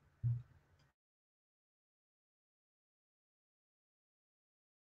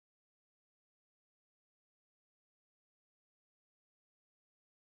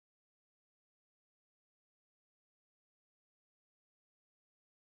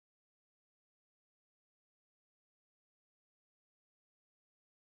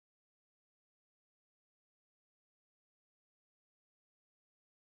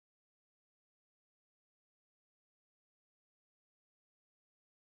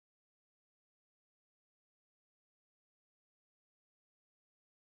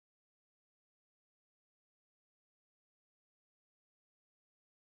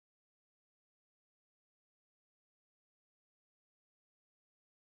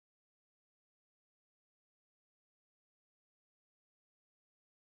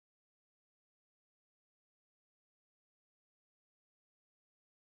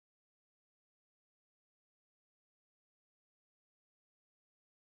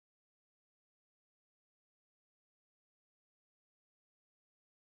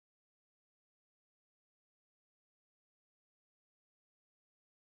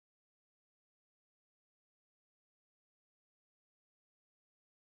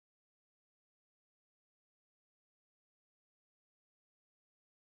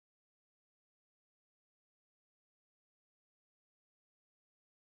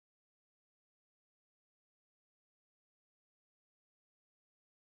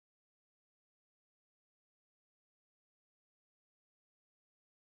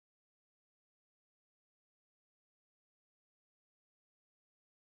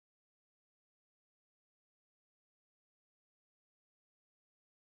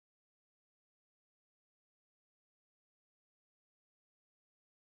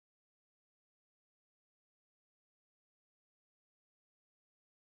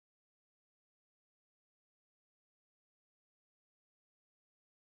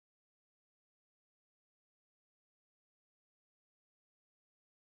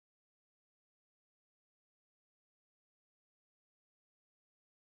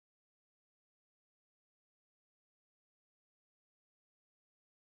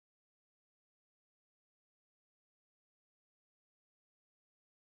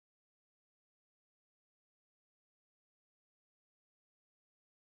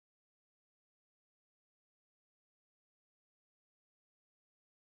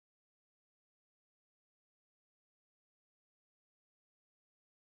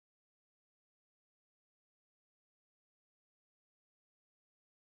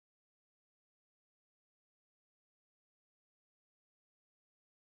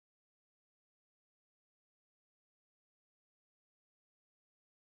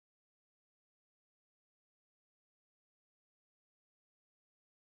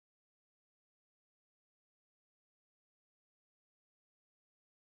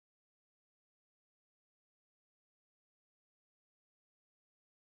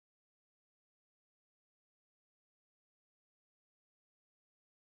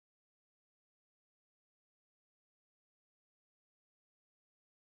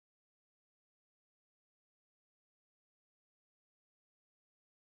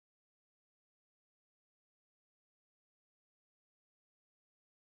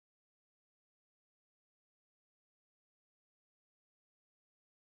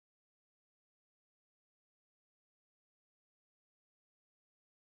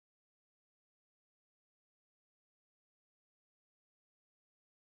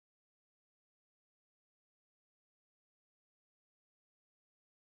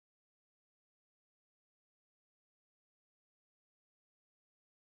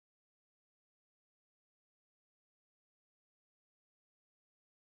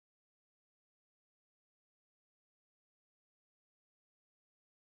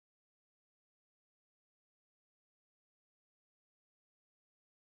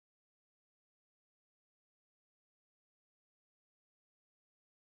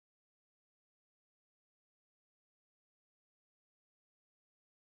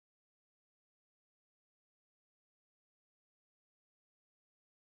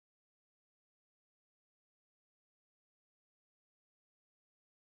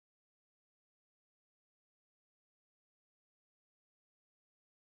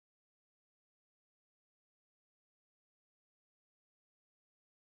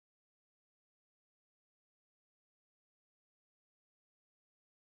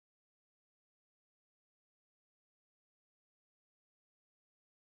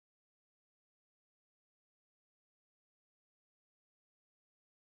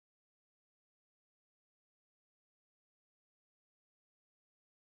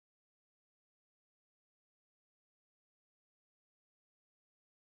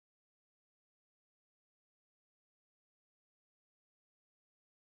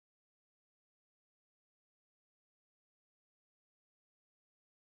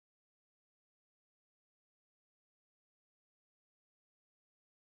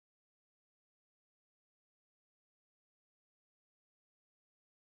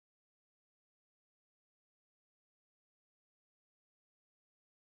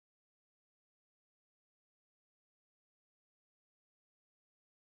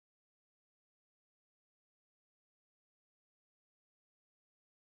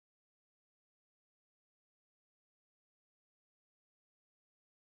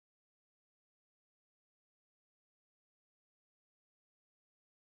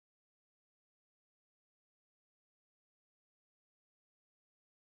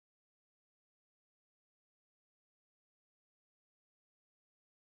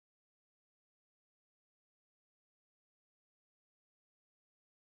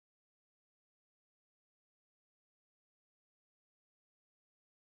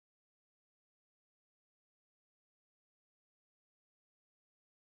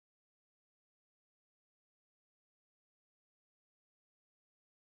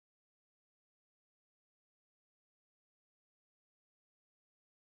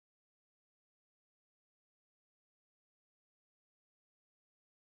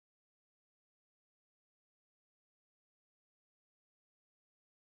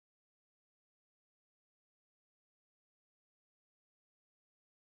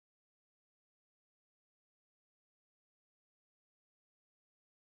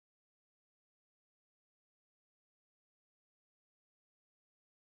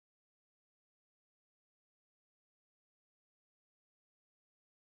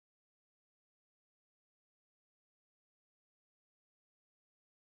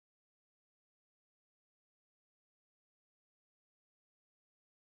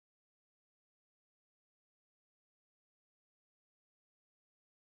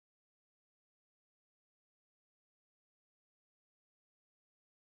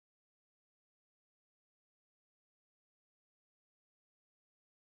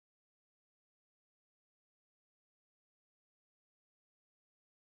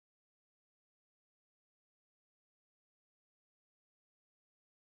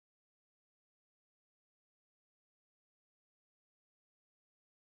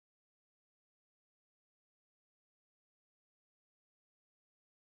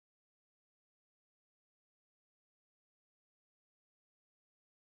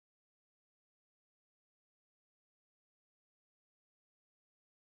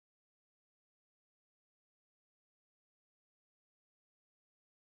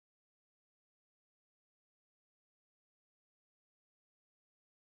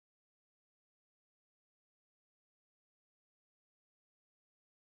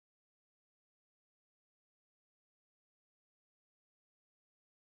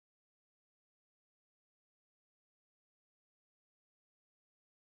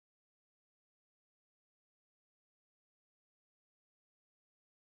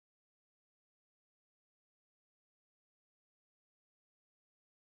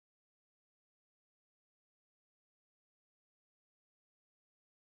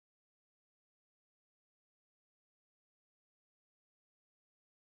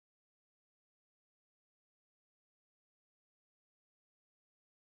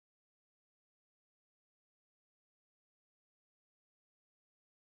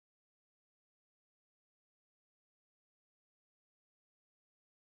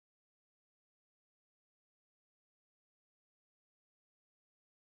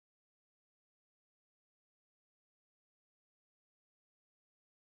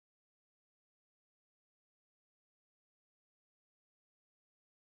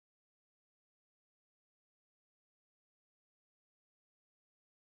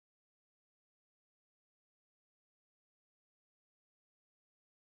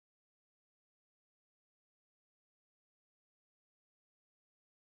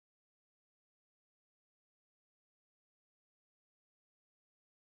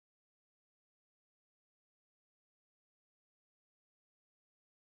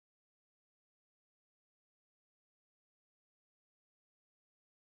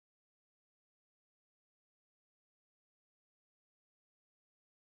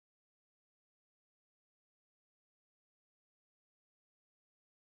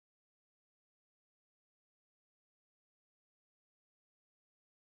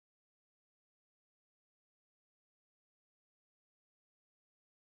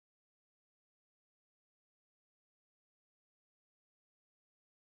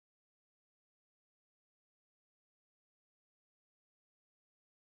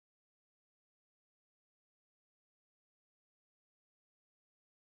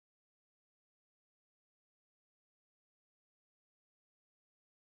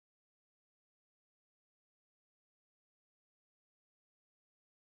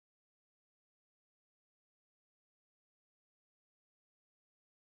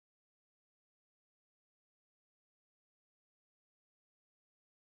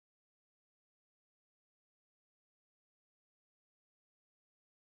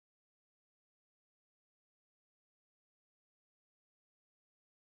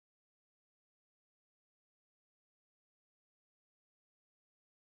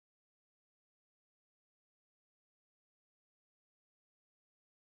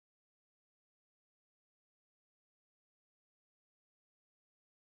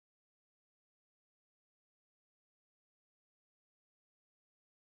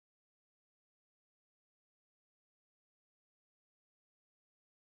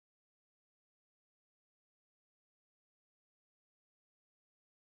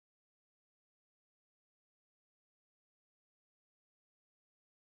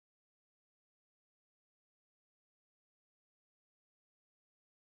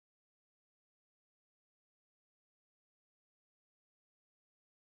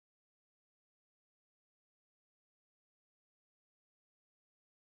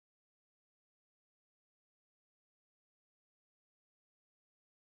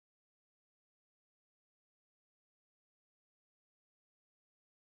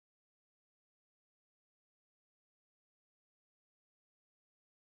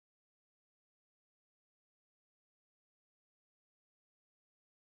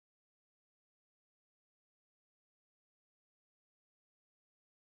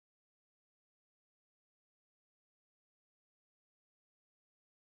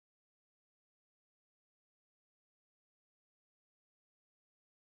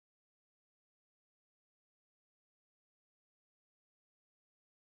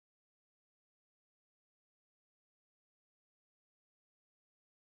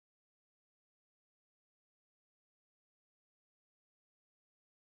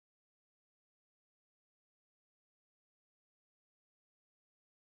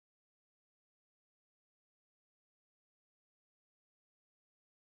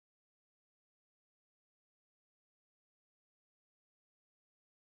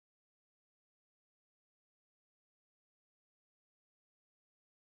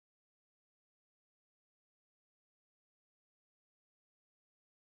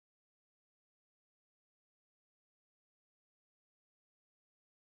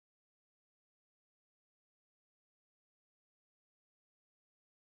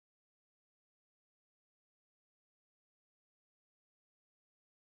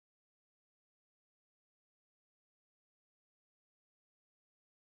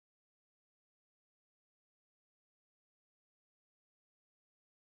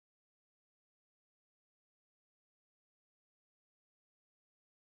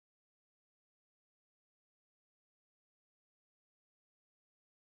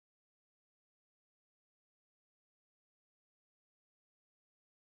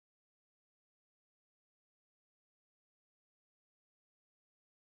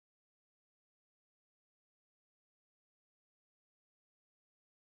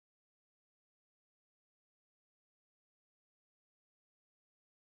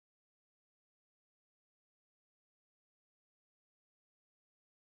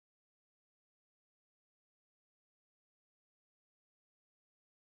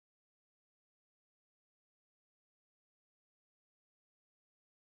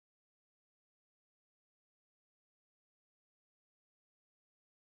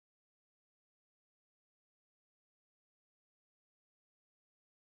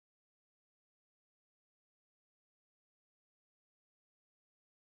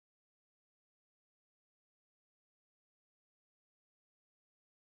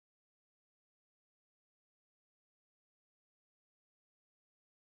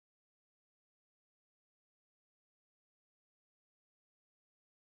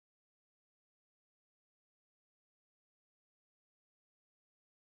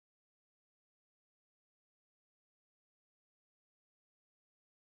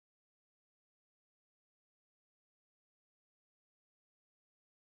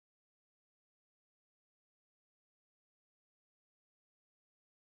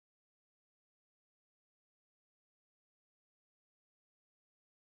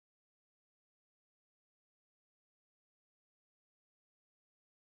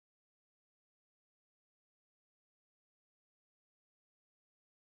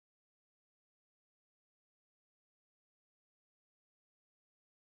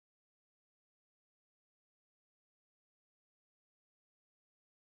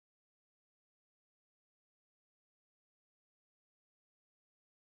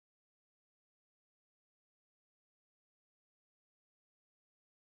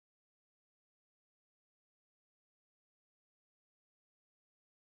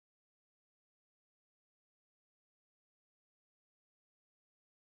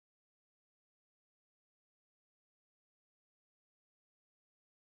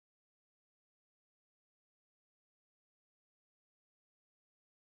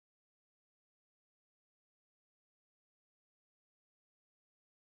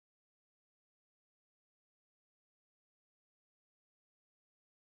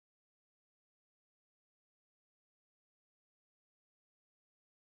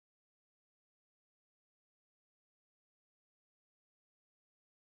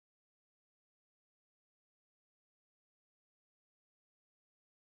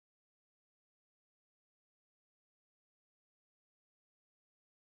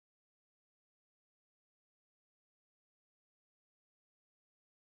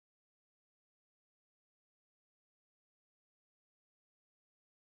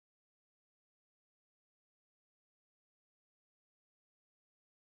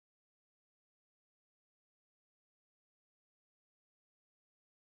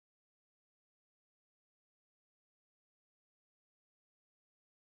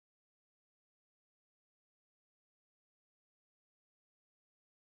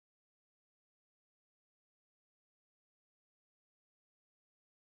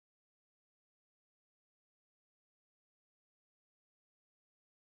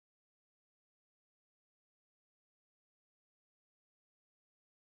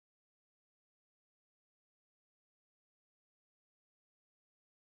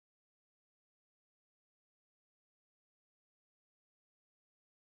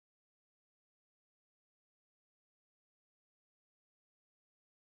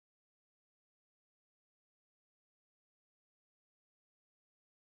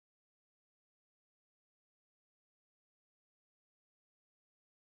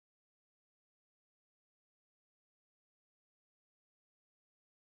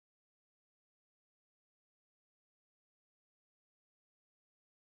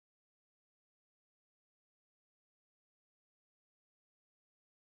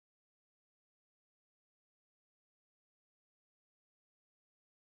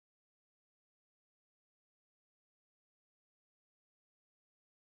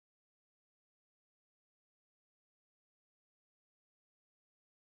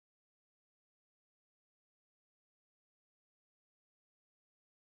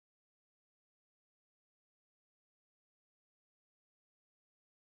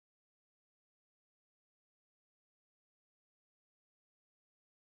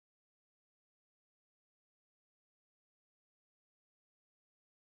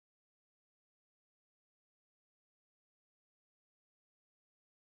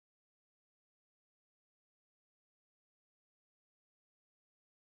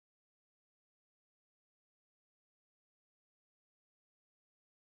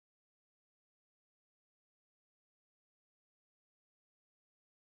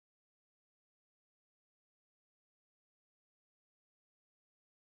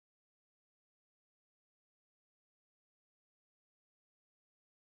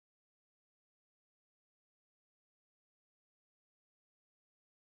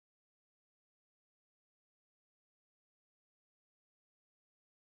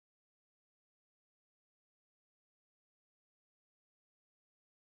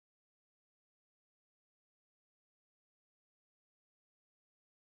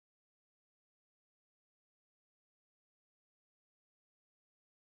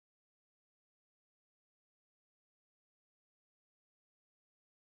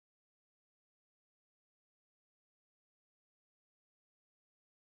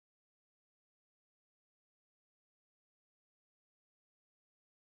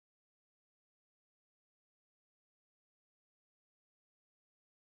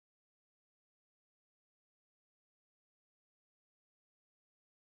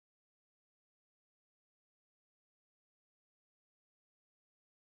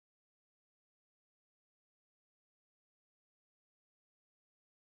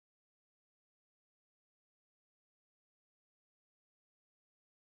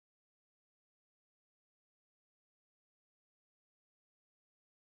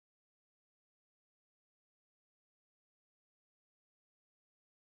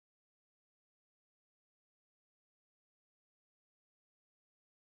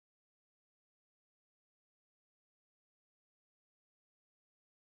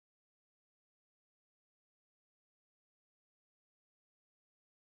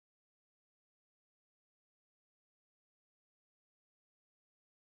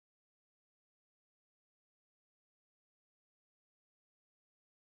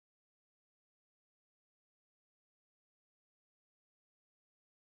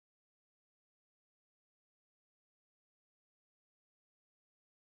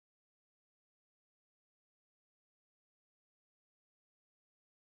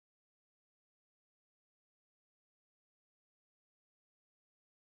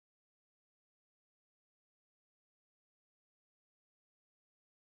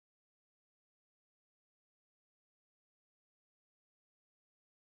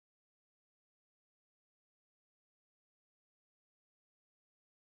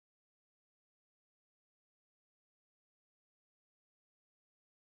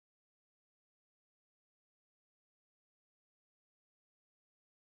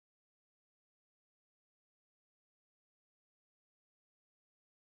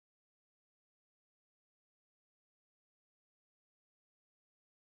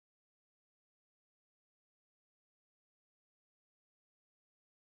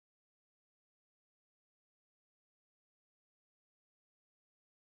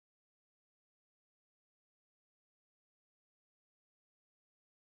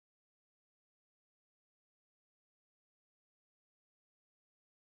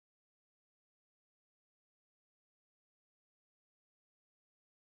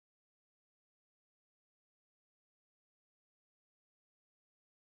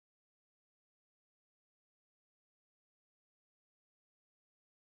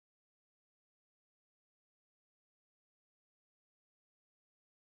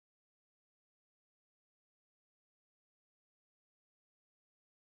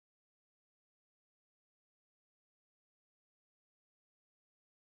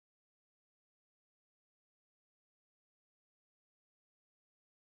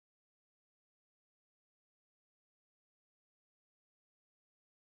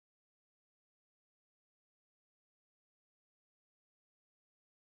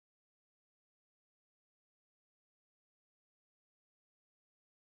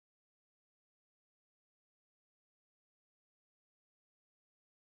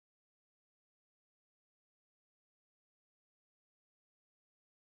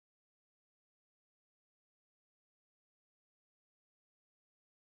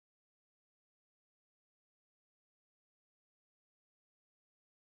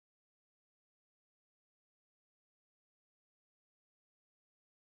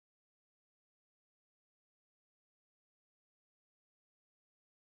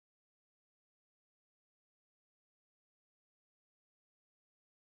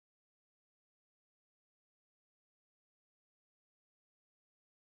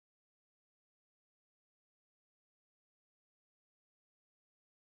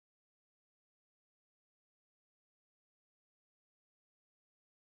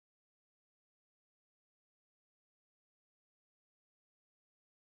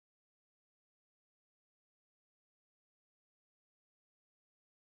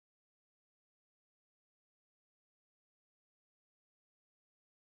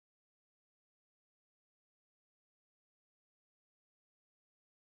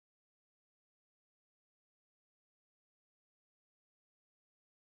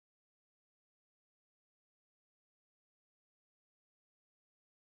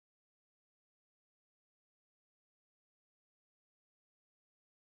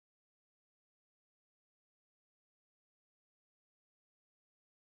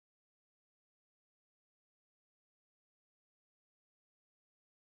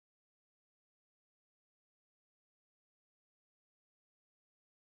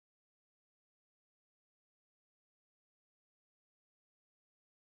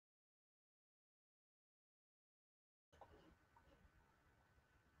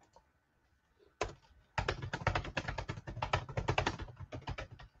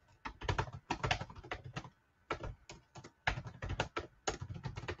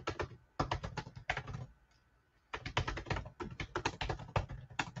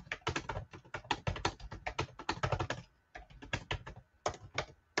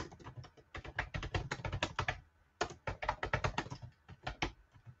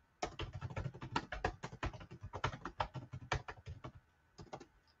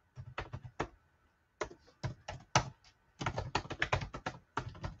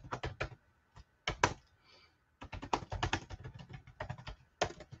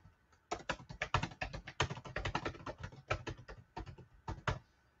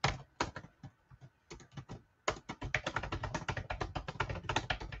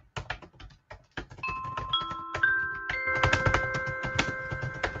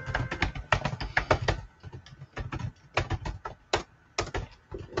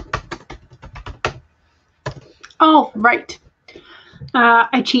 Oh, right.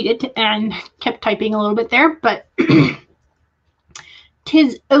 I cheated and kept typing a little bit there, but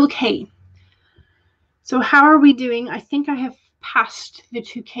 'tis okay. So how are we doing? I think I have passed the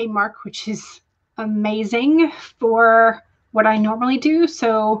 2K mark, which is amazing for what I normally do.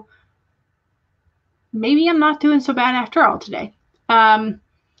 So maybe I'm not doing so bad after all today.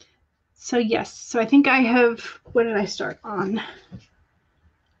 So yes, so I think I have, what did I start on?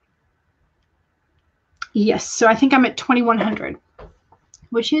 Yes, so I think I'm at 2100,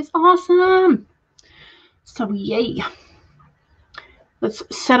 which is awesome. So yay. Let's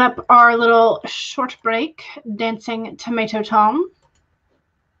set up our little short break, Dancing Tomato Tom.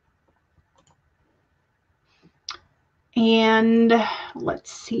 And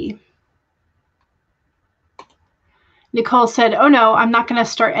let's see. Nicole said, oh no, I'm not going to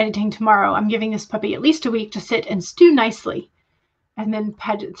start editing tomorrow. I'm giving this puppy at least a week to sit and stew nicely. And then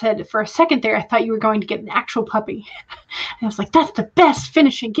Paget said, for a second there, I thought you were going to get an actual puppy. And I was like, that's the best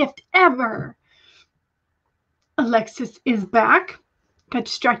finishing gift ever. Alexis is back. Got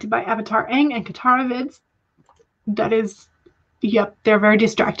distracted by Avatar Aang and Katara vids. That is, yep, they're very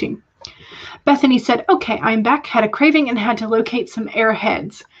distracting. Bethany said, okay, I'm back, had a craving and had to locate some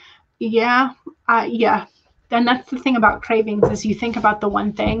airheads. Yeah. And that's the thing about cravings is you think about the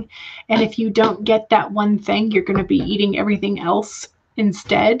one thing, and if you don't get that one thing, you're going to be eating everything else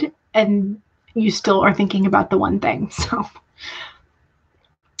instead, and you still are thinking about the one thing. So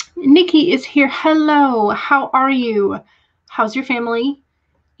Nikki is here. Hello. How are you? How's your family?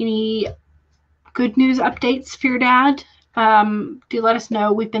 Any good news updates for your dad? Do let us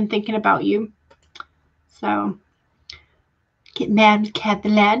know. We've been thinking about you. So get mad with Cat the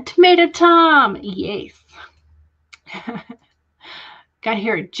Lad. Tomato Tom. Yes. Got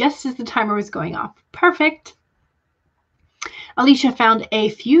here just as the timer was going off. Perfect. Alicia found a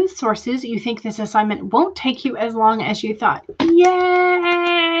few sources. You think this assignment won't take you as long as you thought.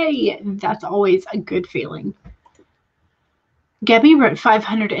 Yay! That's always a good feeling. Gabby wrote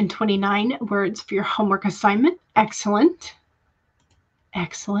 529 words for your homework assignment. Excellent.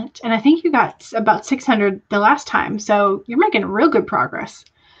 Excellent. And I think you got about 600 the last time, so you're making real good progress.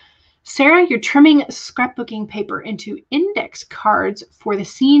 Sarah, you're trimming scrapbooking paper into index cards for the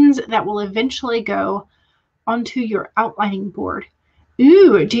scenes that will eventually go onto your outlining board.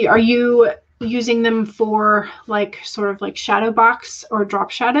 Ooh, are you using them for like sort of like shadow box or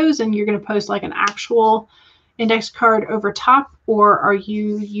drop shadows, and you're going to post like an actual index card over top, or are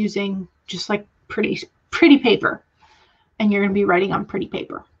you using just like pretty paper and you're going to be writing on pretty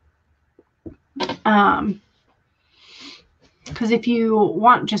paper? Because if you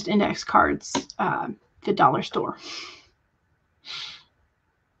want just index cards, the dollar store.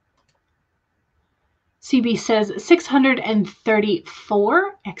 CB says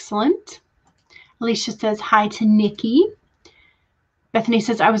 634. Excellent. Alicia says hi to Nikki. Bethany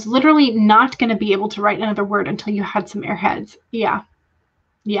says, I was literally not going to be able to write another word until you had some airheads. Yeah.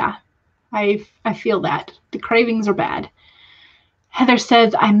 I feel that. The cravings are bad. Heather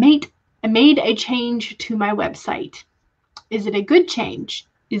says, I made a change to my website. Is it a good change?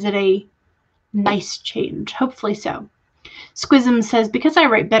 Is it a nice change? Hopefully so. Squism says, because I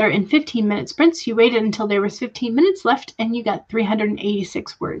write better in 15-minute sprints, you waited until there was 15 minutes left and you got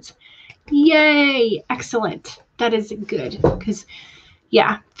 386 words. Yay! Excellent. That is good because,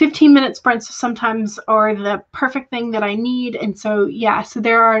 yeah, 15-minute sprints sometimes are the perfect thing that I need. And so, yeah, so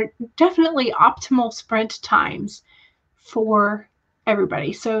there are definitely optimal sprint times for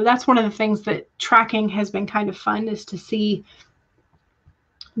everybody. So that's one of the things that tracking has been kind of fun, is to see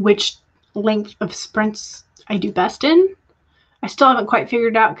which length of sprints I do best in. I still haven't quite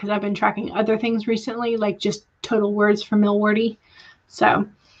figured out because I've been tracking other things recently, like just total words for Milwordy. So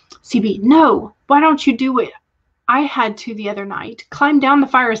CB, no, why don't you do what I had to the other night? Climb down the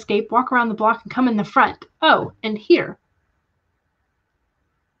fire escape, walk around the block, and come in the front. Oh, and here.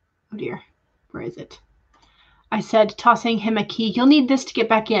 Oh dear, where is it? I said, tossing him a key. You'll need this to get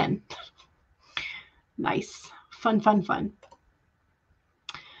back in. Nice. Fun.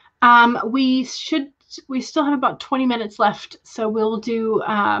 We still have about 20 minutes left, so we will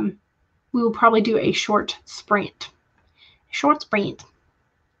probably do a short sprint.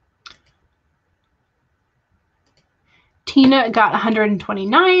 Tina got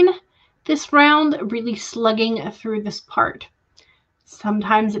 129 this round, really slugging through this part.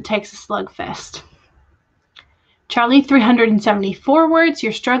 Sometimes it takes a slugfest. Charlie, 374 words.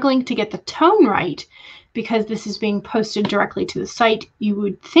 You're struggling to get the tone right because this is being posted directly to the site. You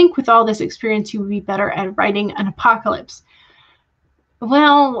would think with all this experience you would be better at writing an apocalypse.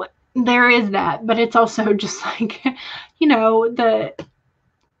 Well, there is that, but it's also just like, you know, the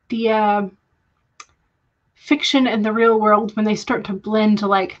fiction and the real world, when they start to blend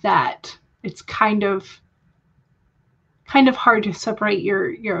like that, it's kind of hard to separate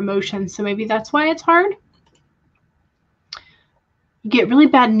your emotions. So maybe that's why it's hard. You get really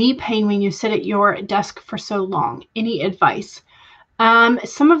bad knee pain when you sit at your desk for so long. Any advice?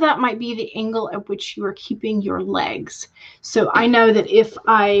 Some of that might be the angle at which you are keeping your legs. So I know that if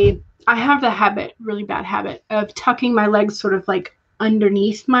I have the habit, really bad habit, of tucking my legs sort of like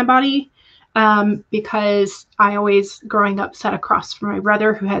underneath my body, because I always, growing up, sat across from my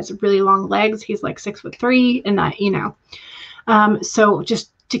brother who has really long legs. He's like 6'3", and I, so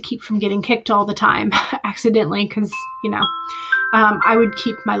just to keep from getting kicked all the time accidentally, because, I would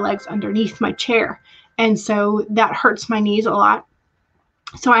keep my legs underneath my chair. And so that hurts my knees a lot.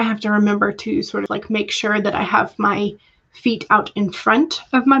 So I have to remember to sort of like make sure that I have my feet out in front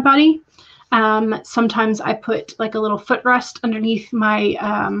of my body. Sometimes I put like a little footrest underneath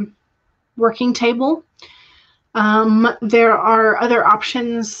my working table. There are other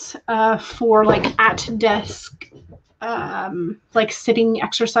options for like at desk, like sitting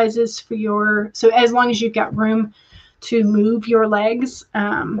exercises for so as long as you've got room to move your legs,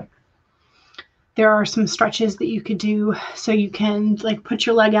 there are some stretches that you could do. So you can like put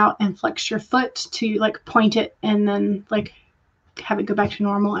your leg out and flex your foot to like point it and then like have it go back to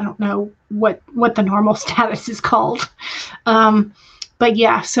normal. I don't know what the normal status is called. But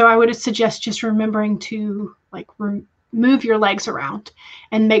yeah, so I would suggest just remembering to like move your legs around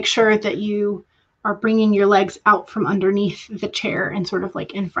and make sure that you are bringing your legs out from underneath the chair and sort of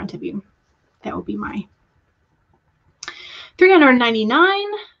like in front of you. That would be my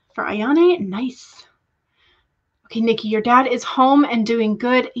 $399 for Ayane. Nice. Okay, Nikki, your dad is home and doing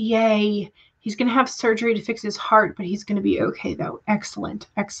good. Yay. He's going to have surgery to fix his heart, but he's going to be okay, though. Excellent,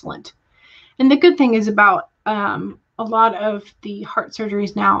 excellent. And the good thing is about a lot of the heart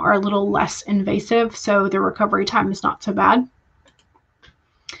surgeries now are a little less invasive, so the recovery time is not so bad.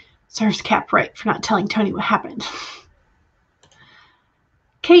 Serves Cap right for not telling Tony what happened.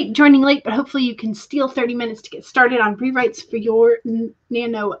 Kate, joining late, but hopefully you can steal 30 minutes to get started on rewrites for your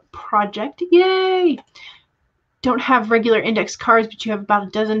Nano project. Yay! Don't have regular index cards, but you have about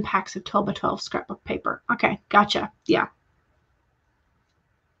a dozen packs of 12 by 12 scrapbook paper. Okay, gotcha. Yeah.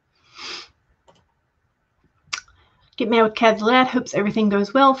 Get mail with Cad's lad. Hopes everything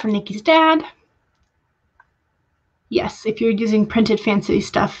goes well for Nikki's dad. Yes, if you're using printed fancy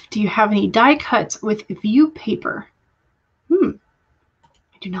stuff, do you have any die cuts with view paper?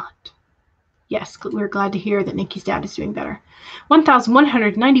 I do not. Yes, we're glad to hear that Nikki's dad is doing better.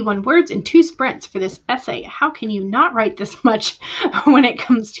 1,191 words in 2 sprints for this essay. How can you not write this much when it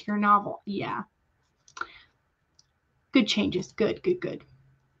comes to your novel? Yeah. Good changes. Good, good, good.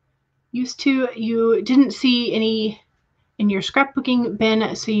 You didn't see any in your scrapbooking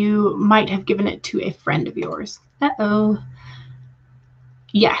bin, so you might have given it to a friend of yours. Uh-oh.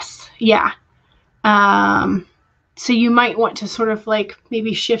 Yes. Yeah. So you might want to sort of like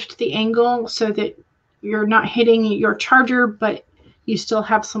maybe shift the angle so that you're not hitting your charger, but you still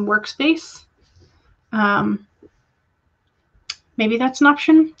have some workspace. Maybe that's an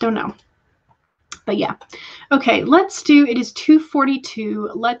option. Don't know. But yeah. Okay, it is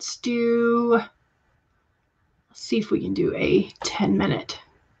 2:42. Let's see if we can do a 10-minute.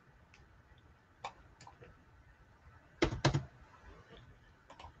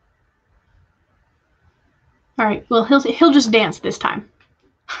 All right, well, he'll just dance this time.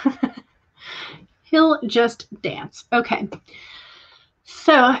 He'll just dance. Okay.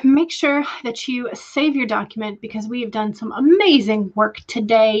 So make sure that you save your document because we have done some amazing work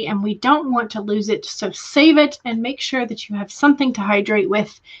today and we don't want to lose it. So save it and make sure that you have something to hydrate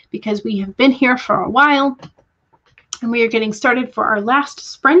with because we have been here for a while and we are getting started for our last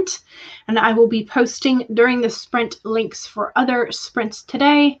sprint. And I will be posting during the sprint links for other sprints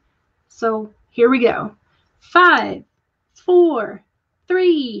today. So here we go. 5, 4,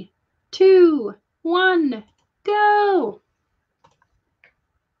 3, 2, 1, go.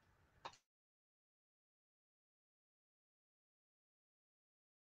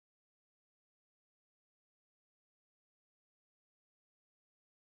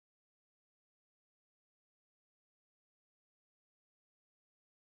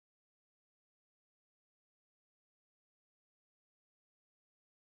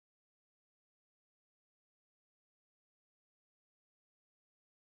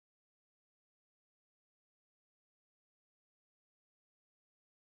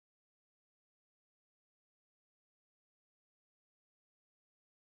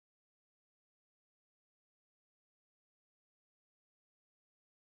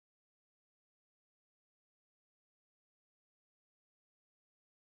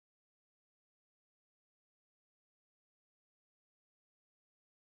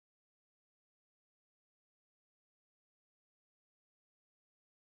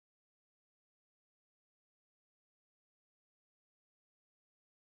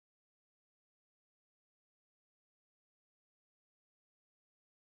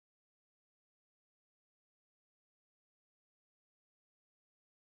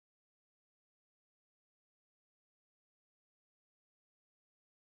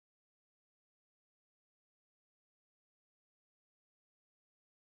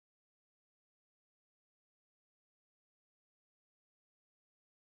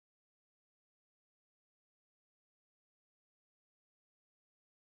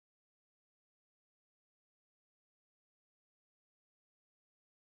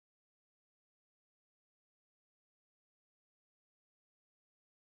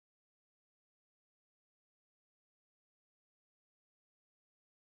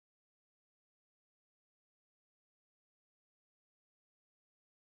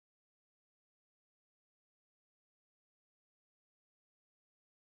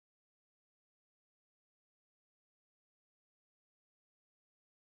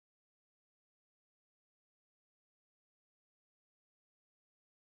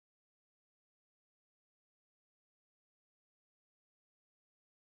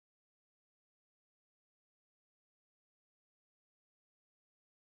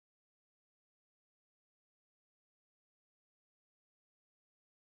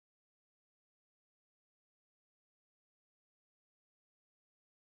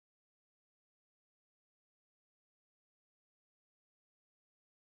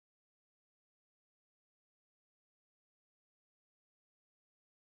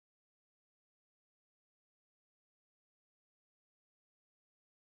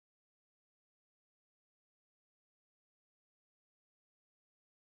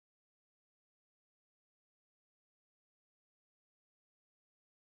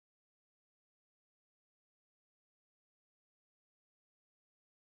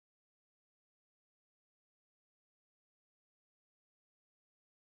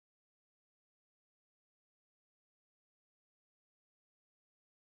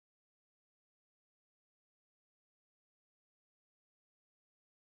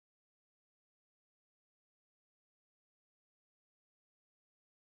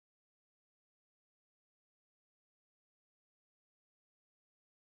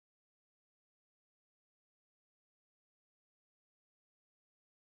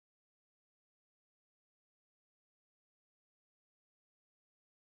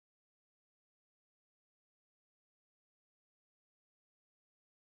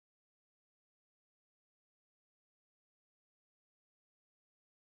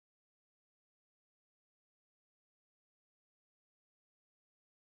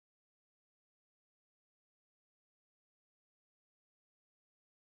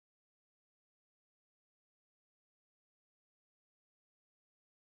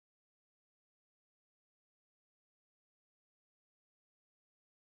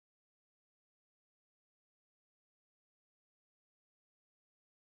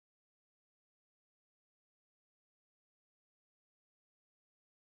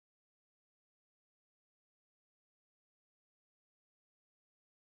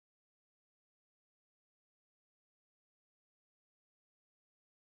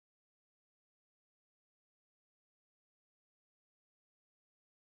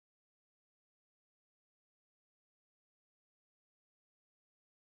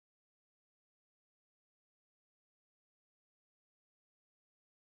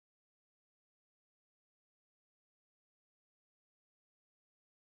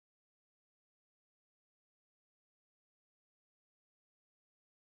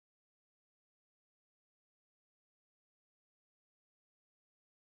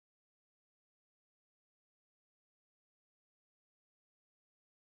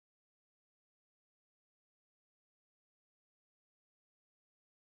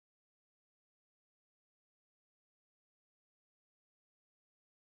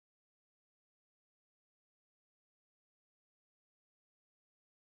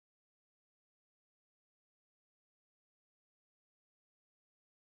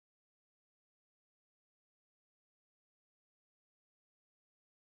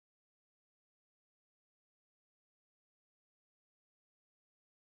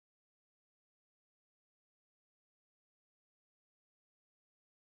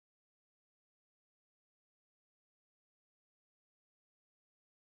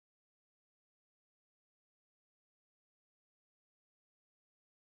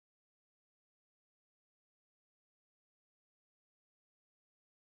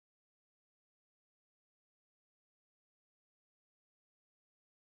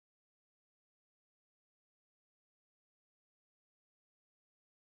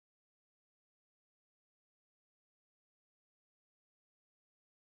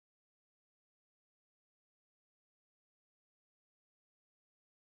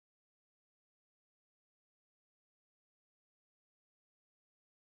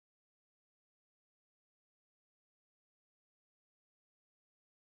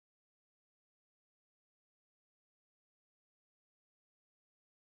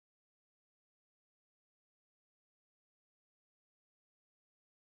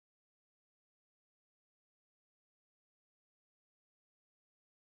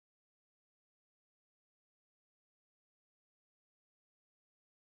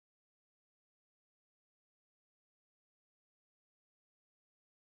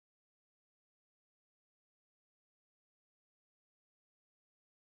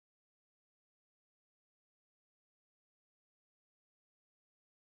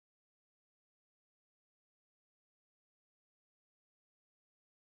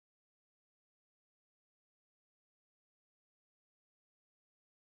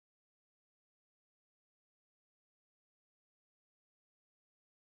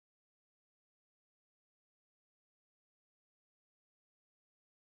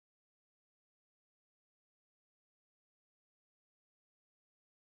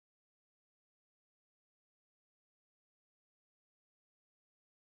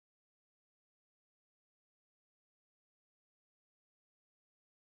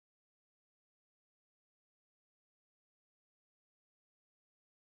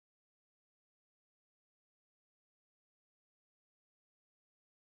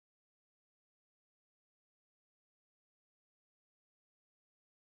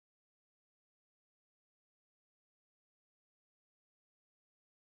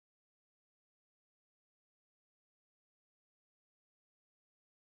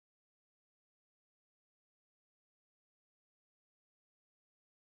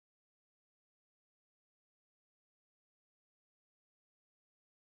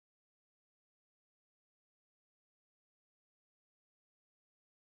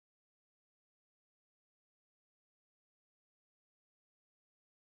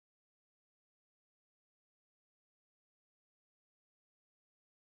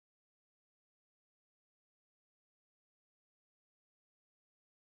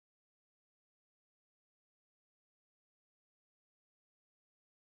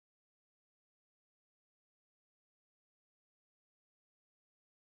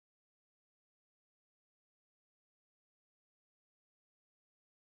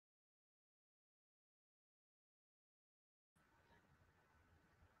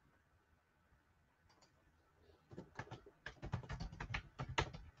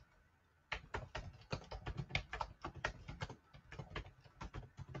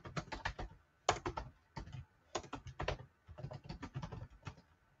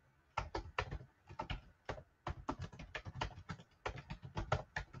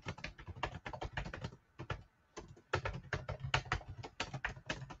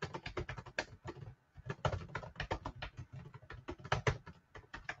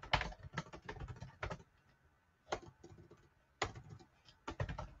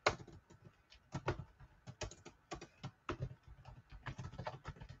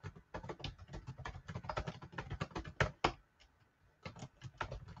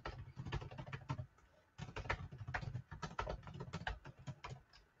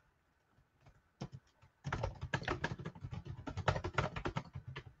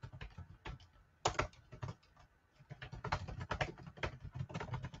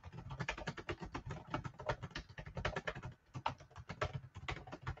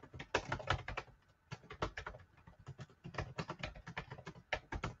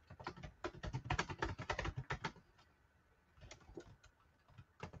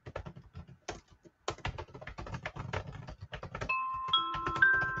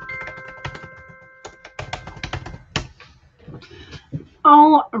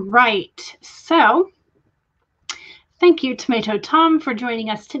 All right. So thank you, Tomato Tom, for joining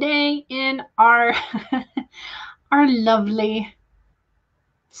us today in our our lovely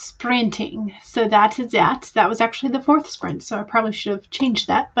sprinting. So that is that. That was actually the 4th sprint, so I probably should have changed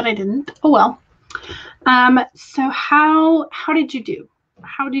that, but I didn't. Oh well. So how did you do?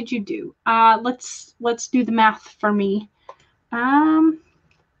 How did you do? Let's do the math for me.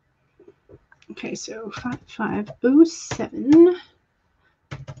 Okay, so 5507.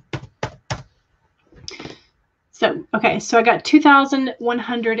 So, okay, so I got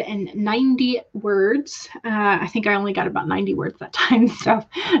 2,190 words. I think I only got about 90 words that time. So,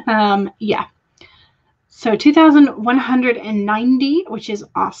 yeah. So 2,190, which is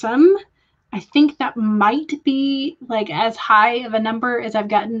awesome. I think that might be like as high of a number as I've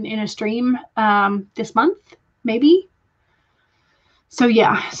gotten in a stream this month, maybe. So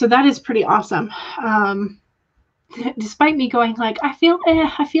yeah, so that is pretty awesome. Despite me going like, I feel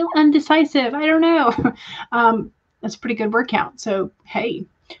undecisive. I don't know. That's a pretty good word count. So hey,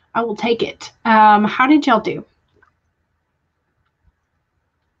 I will take it. How did y'all do?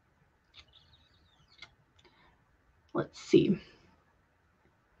 Let's see.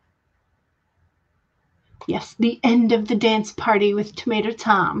 Yes, the end of the dance party with Tomato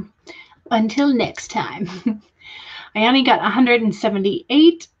Tom. Until next time. I only got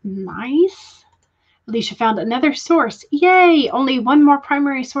 178. Nice. Alicia found another source. Yay! Only one more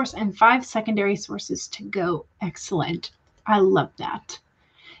primary source and 5 secondary sources to go. Excellent. I love that.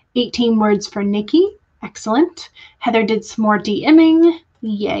 18 words for Nikki. Excellent. Heather did some more DMing.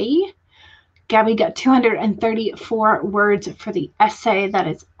 Yay. Gabby got 234 words for the essay. That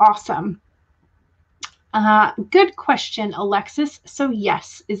is awesome. Good question, Alexis. So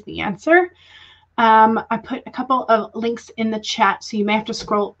yes is the answer. I put a couple of links in the chat, so you may have to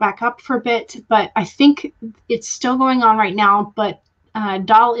scroll back up for a bit, but I think it's still going on right now, but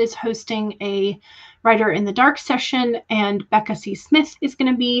Dahl is hosting a Writer in the Dark session, and Becca C. Smith is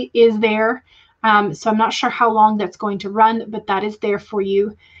there. So I'm not sure how long that's going to run, but that is there for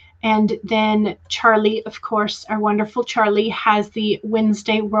you. And then Charlie, of course, our wonderful Charlie, has the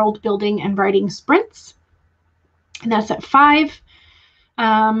Wednesday World Building and Writing Sprints, and that's at 5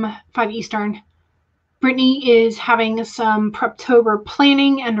 Eastern. Brittany is having some Preptober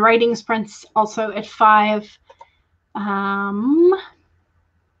planning and writing sprints also at 5.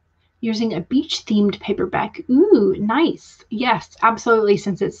 Using a beach-themed paperback. Ooh, nice. Yes, absolutely.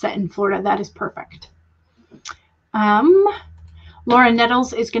 Since it's set in Florida, that is perfect. Laura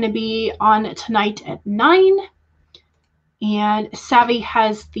Nettles is going to be on tonight at 9. And Savvy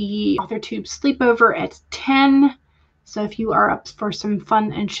has the AuthorTube sleepover at 10. So if you are up for some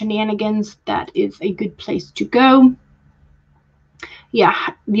fun and shenanigans, that is a good place to go.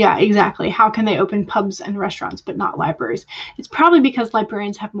 Yeah, exactly. How can they open pubs and restaurants but not libraries? It's probably because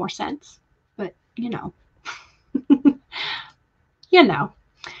librarians have more sense, but you know. You know.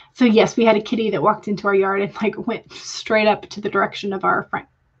 So yes, we had a kitty that walked into our yard and like went straight up to the direction of our front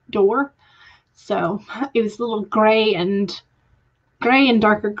door. So it was a little gray and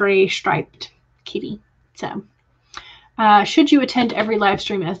darker gray striped kitty. So should you attend every live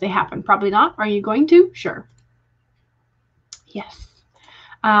stream as they happen? Probably not. Are you going to? Sure. Yes.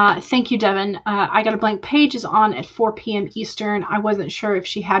 Thank you, Devin. I Got a Blank Page is on at 4 p.m. Eastern. I wasn't sure if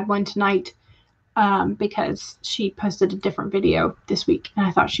she had one tonight because she posted a different video this week, and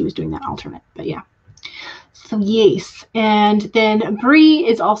I thought she was doing that alternate, but yeah. So yes. And then Bree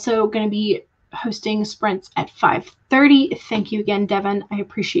is also going to be hosting sprints at 5:30. Thank you again, Devin. I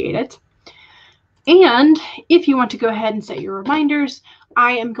appreciate it. And if you want to go ahead and set your reminders,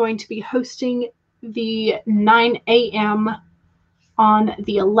 I am going to be hosting the 9 a.m. on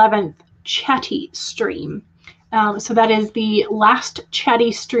the 11th chatty stream. So that is the last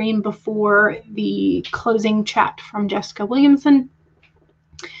chatty stream before the closing chat from Jessica Williamson.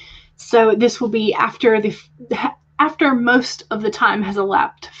 So this will be after most of the time has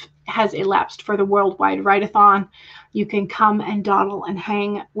elapsed for the Worldwide Write-a-thon. You can come and dawdle and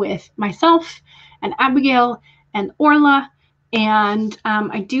hang with myself and Abigail and Orla. And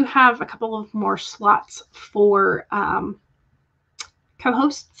I do have a couple of more slots for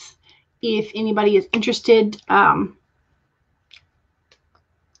co-hosts. If anybody is interested, DM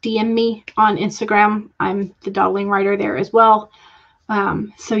me on Instagram. I'm the Dawdling Writer there as well.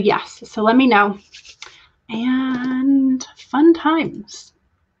 So yes, so let me know. And fun times.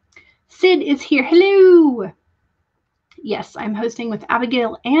 Sid is here. Hello. Yes, I'm hosting with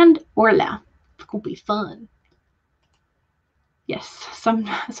Abigail and Orla. It's gonna be fun. Yes, some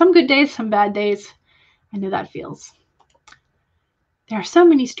good days, some bad days. I know that feels. There are so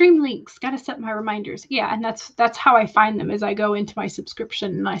many stream links. Got to set my reminders. Yeah, and that's how I find them, as I go into my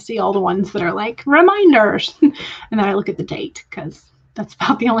subscription and I see all the ones that are like reminders. And then I look at the date, because that's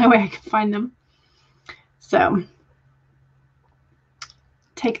about the only way I can find them. So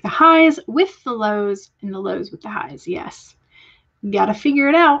take the highs with the lows and the lows with the highs. Yes. You got to figure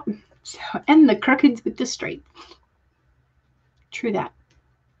it out. So end the crookeds with the straight. True that.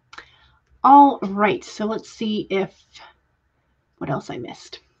 All right. So let's see what else I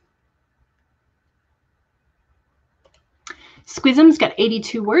missed. Squism's got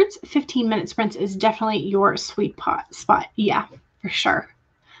 82 words. 15-minute sprints is definitely your sweet spot. Yeah, for sure.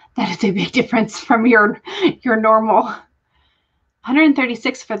 That is a big difference from your normal.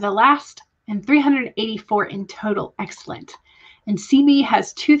 136 for the last and 384 in total. Excellent. And CB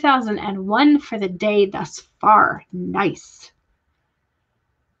has 2001 for the day thus far. Nice.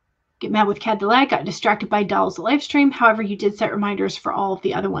 Get Mad with Cad Delay. Got distracted by Doll's live stream. However, you did set reminders for all of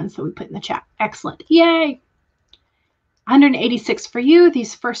the other ones that we put in the chat. Excellent. Yay. 186 for you.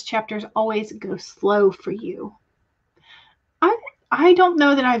 These first chapters always go slow for you. I don't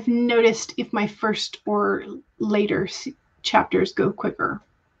know that I've noticed if my first or later chapters go quicker.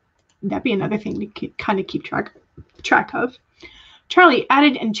 That'd be another thing to kind of keep track of. Charlie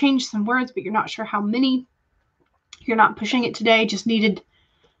added and changed some words, but you're not sure how many. You're not pushing it today. Just need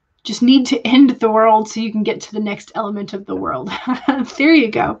to end the world so you can get to the next element of the world. There you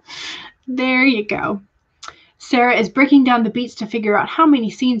go. There you go. Sarah is breaking down the beats to figure out how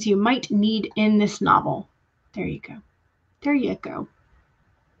many scenes you might need in this novel. There you go. There you go.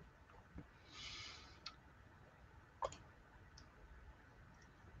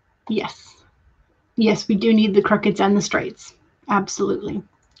 Yes. Yes, we do need the crookeds and the straights. Absolutely.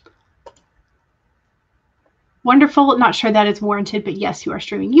 Wonderful. Not sure that is warranted, but yes, you are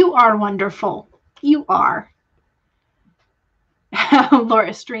streaming. You are wonderful. You are.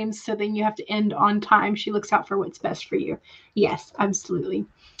 Laura streams, so then you have to end on time. She looks out for what's best for you. Yes, absolutely.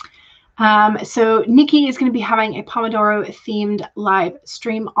 So Nikki is going to be having a Pomodoro themed live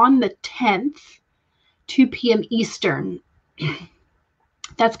stream on the 10th, 2 p.m. Eastern.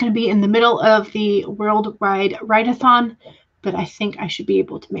 That's going to be in the middle of the Worldwide Write-a-thon, but I think I should be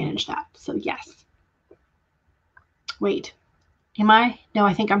able to manage that. So yes. Wait, am I? No,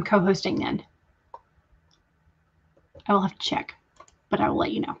 I think I'm co-hosting then. I will have to check, but I will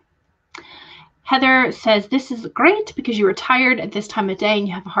let you know. Heather says, this is great because you were tired at this time of day and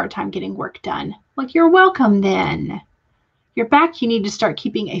you have a hard time getting work done. Well, you're welcome then. You're back. You need to start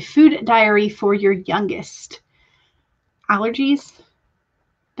keeping a food diary for your youngest. Allergies?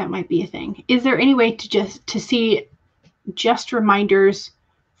 That might be a thing. Is there any way to see just reminders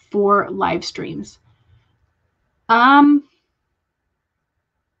for live streams? I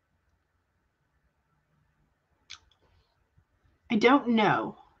don't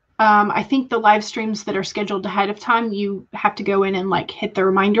know. I think the live streams that are scheduled ahead of time, you have to go in and like hit the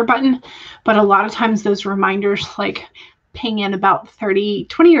reminder button. But a lot of times those reminders like ping in about 20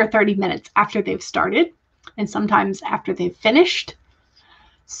 or 30 minutes after they've started, and sometimes after they've finished.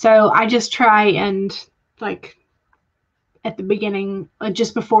 So I just try and like at the beginning,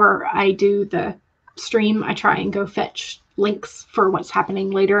 just before I do the stream, I try and go fetch links for what's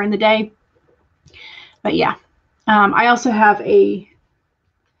happening later in the day. But yeah, I also have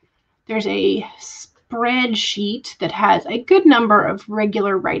there's a spreadsheet that has a good number of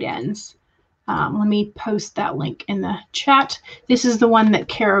regular write-ins. Let me post that link in the chat. This is the one that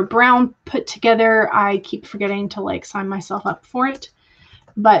Kara Brown put together. I keep forgetting to like sign myself up for it,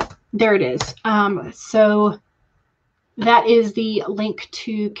 but there it is. So that is the link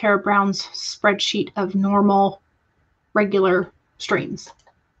to Kara Brown's spreadsheet of normal, regular streams.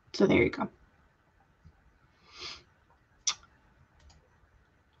 So there you go.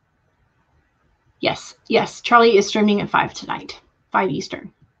 Yes, yes, Charlie is streaming at 5 tonight, 5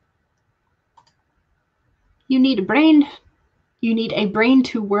 Eastern. You need a brain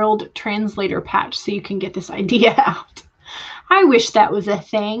to world translator patch so you can get this idea out. I wish that was a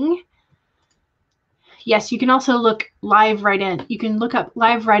thing. Yes, you can also look live write-in. You can look up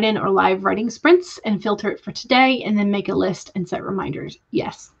live write-in or live writing sprints and filter it for today and then make a list and set reminders.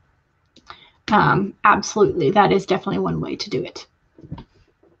 Yes, absolutely. That is definitely one way to do it.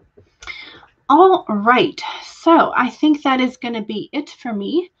 All right, so I think that is going to be it for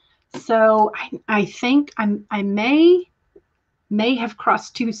me. So I think I may have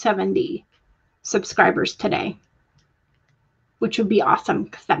crossed 270 subscribers today, which would be awesome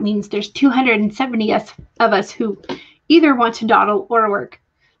because that means there's 270 of us who either want to dawdle or work,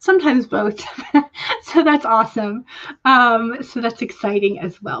 sometimes both. So that's awesome. So that's exciting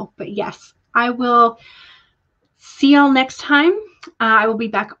as well. But yes, I will See y'all next time. I will be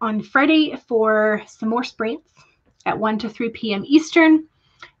back on Friday for some more sprints at 1 to 3 p.m. Eastern.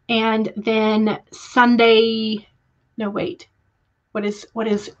 And then Sunday, no, wait, what is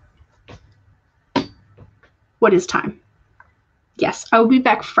time? Yes, I will be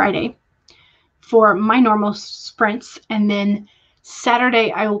back Friday for my normal sprints. And then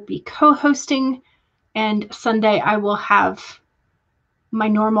Saturday I will be co-hosting, and Sunday I will have my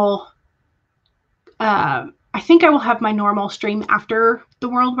normal, I think I will have my normal stream after the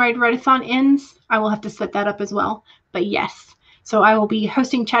Worldwide Write-a-thon ends. I will have to set that up as well, but yes. So I will be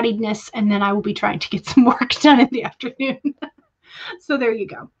hosting Chattiness, and then I will be trying to get some work done in the afternoon. So there you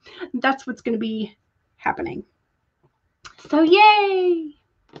go. That's what's going to be happening. So yay!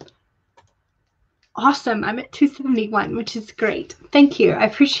 Awesome. I'm at 271, which is great. Thank you. I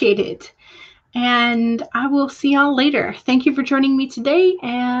appreciate it. And I will see y'all later. Thank you for joining me today,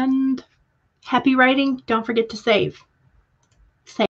 and happy writing. Don't forget to save.